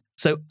been.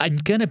 So I'm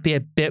going to be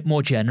a bit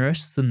more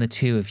generous than the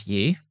two of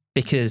you,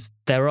 because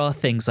there are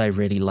things I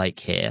really like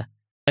here,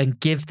 and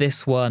give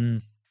this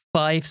one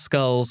 5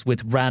 skulls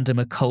with random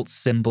occult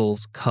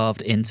symbols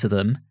carved into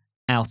them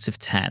out of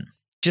 10,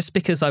 just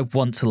because I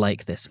want to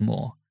like this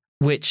more,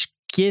 which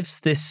gives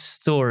this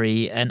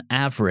story an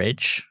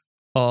average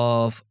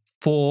of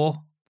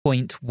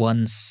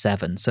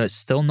 4.17. So it's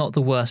still not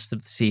the worst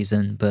of the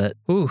season, but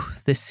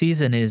this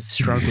season is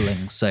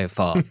struggling so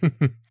far.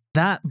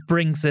 That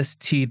brings us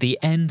to the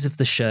end of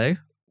the show.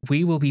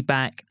 We will be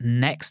back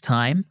next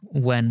time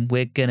when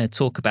we're going to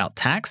talk about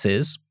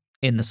taxes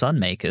in the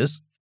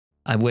Sunmakers.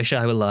 I wish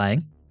I were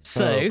lying.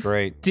 So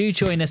great. Do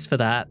join us for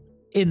that.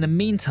 In the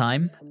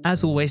meantime,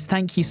 as always,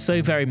 thank you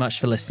so very much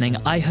for listening.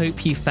 I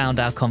hope you found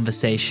our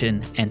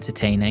conversation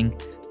entertaining.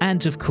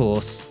 And of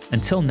course,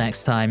 until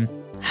next time,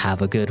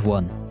 have a good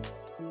one.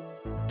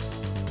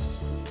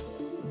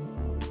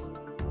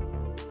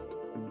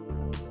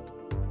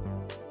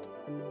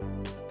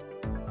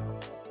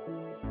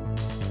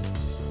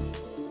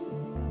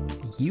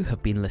 You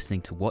have been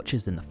listening to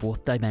Watchers in the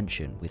Fourth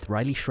Dimension with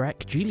Riley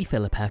Schreck, Julie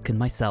Philippek, and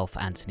myself,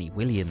 Anthony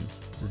Williams.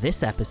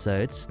 This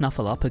episode,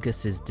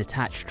 Snuffleupagus'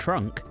 Detached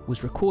Trunk,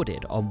 was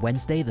recorded on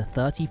Wednesday the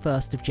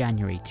 31st of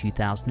January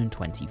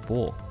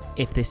 2024.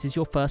 If this is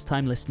your first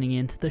time listening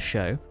into the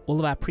show, all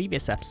of our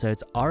previous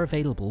episodes are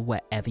available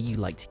wherever you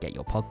like to get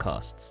your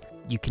podcasts.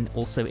 You can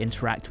also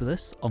interact with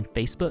us on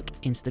Facebook,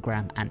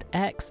 Instagram, and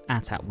X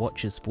at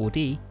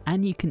 @Watchers4D,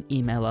 and you can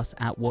email us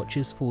at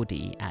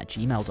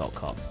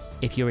watchers4d@gmail.com.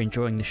 If you're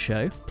enjoying the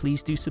show,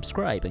 please do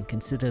subscribe and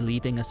consider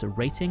leaving us a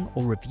rating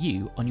or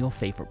review on your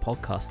favorite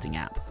podcasting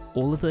app.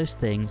 All of those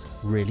things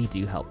really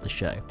do help the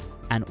show.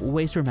 And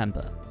always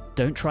remember,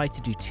 don't try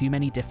to do too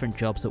many different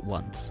jobs at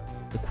once.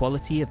 The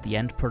quality of the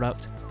end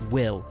product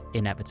will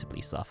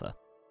inevitably suffer.